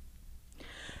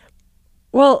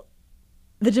 Well,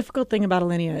 the difficult thing about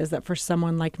Alinea is that for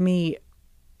someone like me,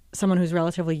 someone who's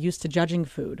relatively used to judging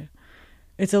food,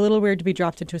 it's a little weird to be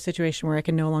dropped into a situation where I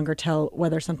can no longer tell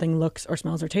whether something looks or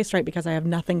smells or tastes right because I have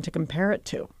nothing to compare it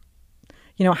to.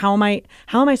 You know, how am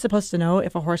I supposed to know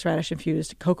if a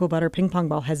horseradish-infused cocoa butter ping pong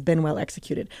ball has been well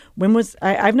executed?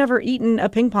 I've never eaten a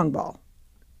ping pong ball.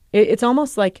 It's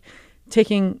almost like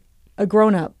taking a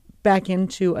grown-up back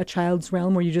into a child's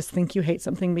realm where you just think you hate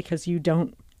something because you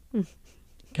don't,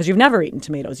 because you've never eaten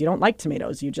tomatoes. You don't like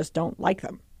tomatoes. You just don't like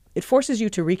them. It forces you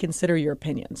to reconsider your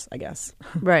opinions, I guess.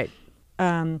 Right.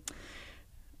 In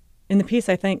the piece,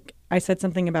 I think I said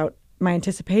something about my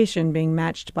anticipation being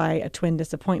matched by a twin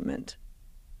disappointment,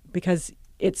 because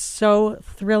it's so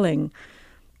thrilling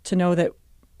to know that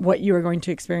what you are going to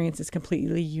experience is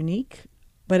completely unique,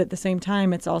 but at the same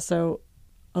time, it's also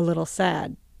a little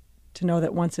sad to know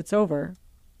that once it's over,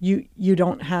 you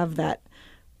don't have that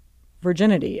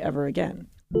virginity ever again.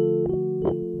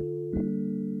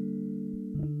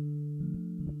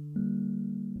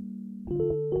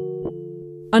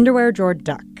 Underwear drawer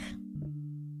duck.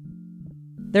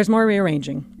 There's more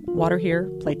rearranging. Water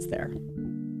here, plates there.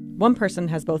 One person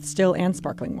has both still and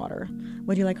sparkling water.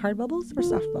 Would you like hard bubbles or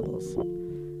soft bubbles?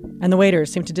 And the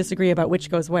waiters seem to disagree about which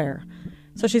goes where.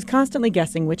 So she's constantly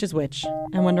guessing which is which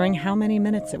and wondering how many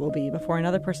minutes it will be before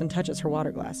another person touches her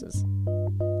water glasses.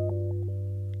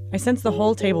 I sense the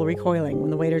whole table recoiling when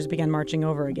the waiters began marching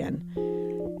over again.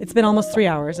 It's been almost 3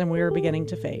 hours and we are beginning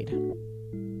to fade.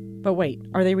 But wait,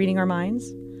 are they reading our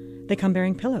minds? They come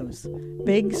bearing pillows,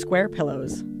 big square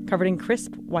pillows covered in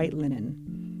crisp white linen.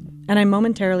 And I'm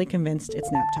momentarily convinced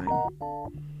it's nap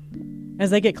time. As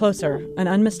they get closer, an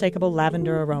unmistakable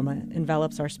lavender aroma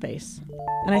envelops our space.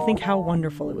 And I think how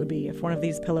wonderful it would be if one of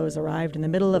these pillows arrived in the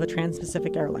middle of a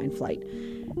Trans-Pacific airline flight,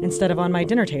 instead of on my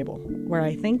dinner table, where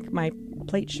I think my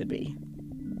plate should be.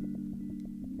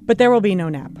 But there will be no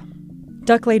nap.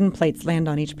 Duck-laden plates land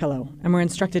on each pillow, and we're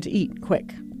instructed to eat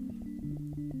quick.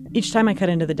 Each time I cut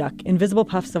into the duck, invisible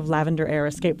puffs of lavender air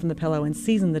escape from the pillow and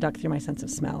season the duck through my sense of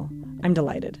smell. I'm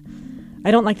delighted. I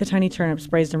don't like the tiny turnips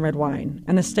braised in red wine,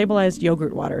 and the stabilized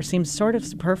yogurt water seems sort of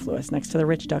superfluous next to the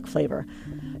rich duck flavor.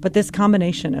 But this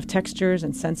combination of textures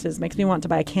and senses makes me want to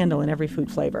buy a candle in every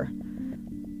food flavor.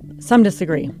 Some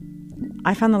disagree.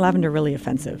 I found the lavender really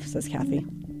offensive, says Kathy.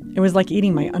 It was like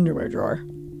eating my underwear drawer.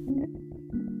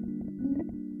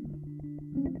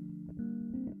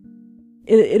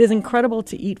 It is incredible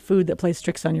to eat food that plays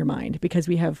tricks on your mind because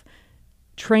we have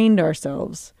trained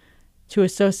ourselves to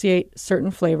associate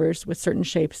certain flavors with certain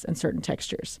shapes and certain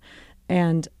textures.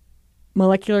 And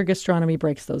molecular gastronomy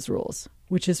breaks those rules,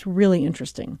 which is really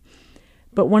interesting.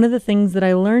 But one of the things that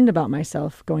I learned about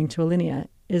myself going to Alinea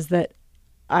is that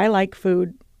I like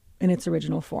food in its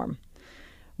original form.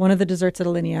 One of the desserts at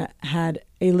Alinea had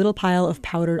a little pile of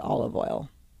powdered olive oil,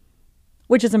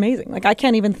 which is amazing. Like, I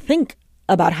can't even think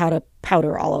about how to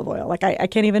powder olive oil. Like, I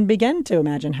can't even begin to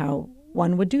imagine how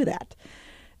one would do that.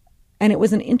 And it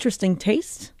was an interesting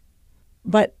taste,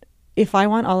 but if I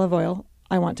want olive oil,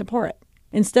 I want to pour it.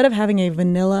 Instead of having a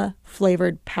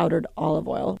vanilla-flavored powdered olive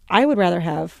oil, I would rather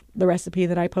have the recipe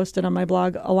that I posted on my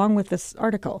blog along with this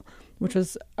article, which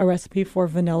was a recipe for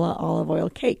vanilla olive oil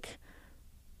cake,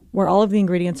 where all of the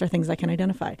ingredients are things I can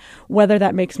identify. Whether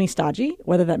that makes me stodgy,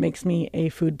 whether that makes me a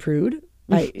food prude,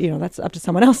 that's up to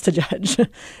someone else to judge.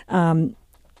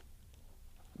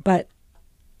 But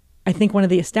I think one of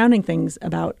the astounding things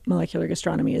about molecular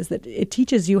gastronomy is that it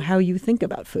teaches you how you think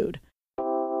about food.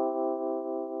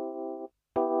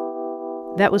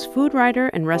 That was food writer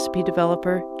and recipe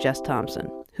developer Jess Thompson,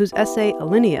 whose essay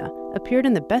Alinea appeared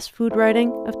in the Best Food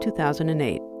Writing of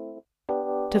 2008.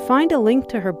 To find a link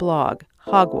to her blog,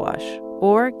 Hogwash,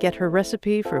 or get her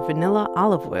recipe for vanilla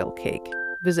olive oil cake,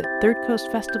 visit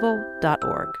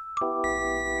thirdcoastfestival.org.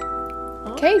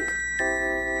 Cake.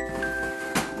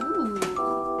 Ooh.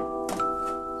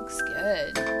 Looks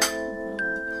good.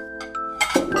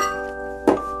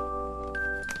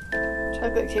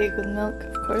 Chocolate cake with milk,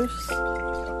 of course.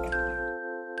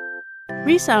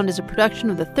 Resound is a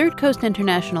production of the Third Coast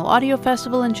International Audio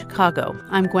Festival in Chicago.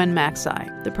 I'm Gwen Maxey.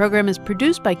 The program is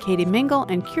produced by Katie Mingle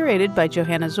and curated by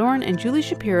Johanna Zorn and Julie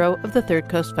Shapiro of the Third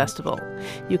Coast Festival.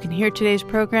 You can hear today's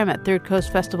program at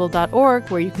thirdcoastfestival.org,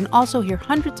 where you can also hear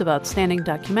hundreds of outstanding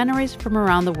documentaries from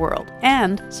around the world,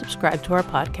 and subscribe to our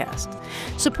podcast.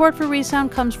 Support for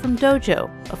Resound comes from Dojo,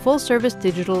 a full-service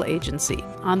digital agency,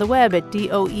 on the web at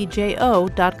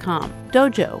doejo.com.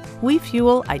 Dojo, we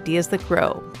fuel ideas that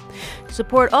grow.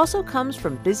 Support also comes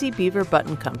from Busy Beaver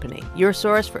Button Company, your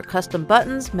source for custom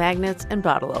buttons, magnets, and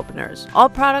bottle openers. All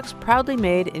products proudly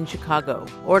made in Chicago.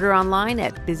 Order online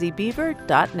at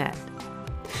busybeaver.net.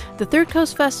 The Third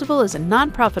Coast Festival is a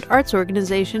nonprofit arts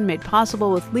organization made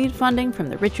possible with lead funding from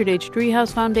the Richard H.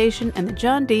 Driehaus Foundation and the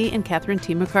John D. and Catherine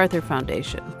T. MacArthur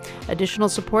Foundation. Additional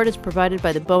support is provided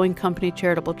by the Boeing Company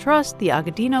Charitable Trust, the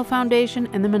Agudino Foundation,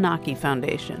 and the Menaki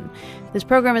Foundation. This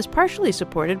program is partially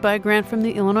supported by a grant from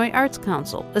the Illinois Arts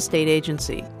Council, a state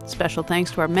agency. Special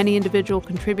thanks to our many individual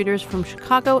contributors from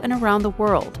Chicago and around the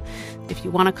world. If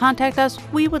you want to contact us,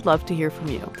 we would love to hear from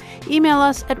you. Email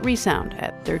us at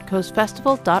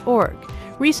resound@thirdcoastfestival.org.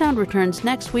 Resound returns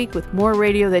next week with more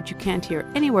radio that you can't hear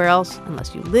anywhere else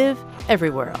unless you live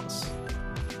everywhere else.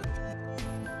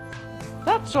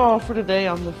 That's all for today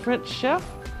on The French Chef.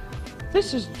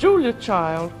 This is Julia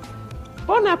Child.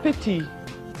 Bon appétit.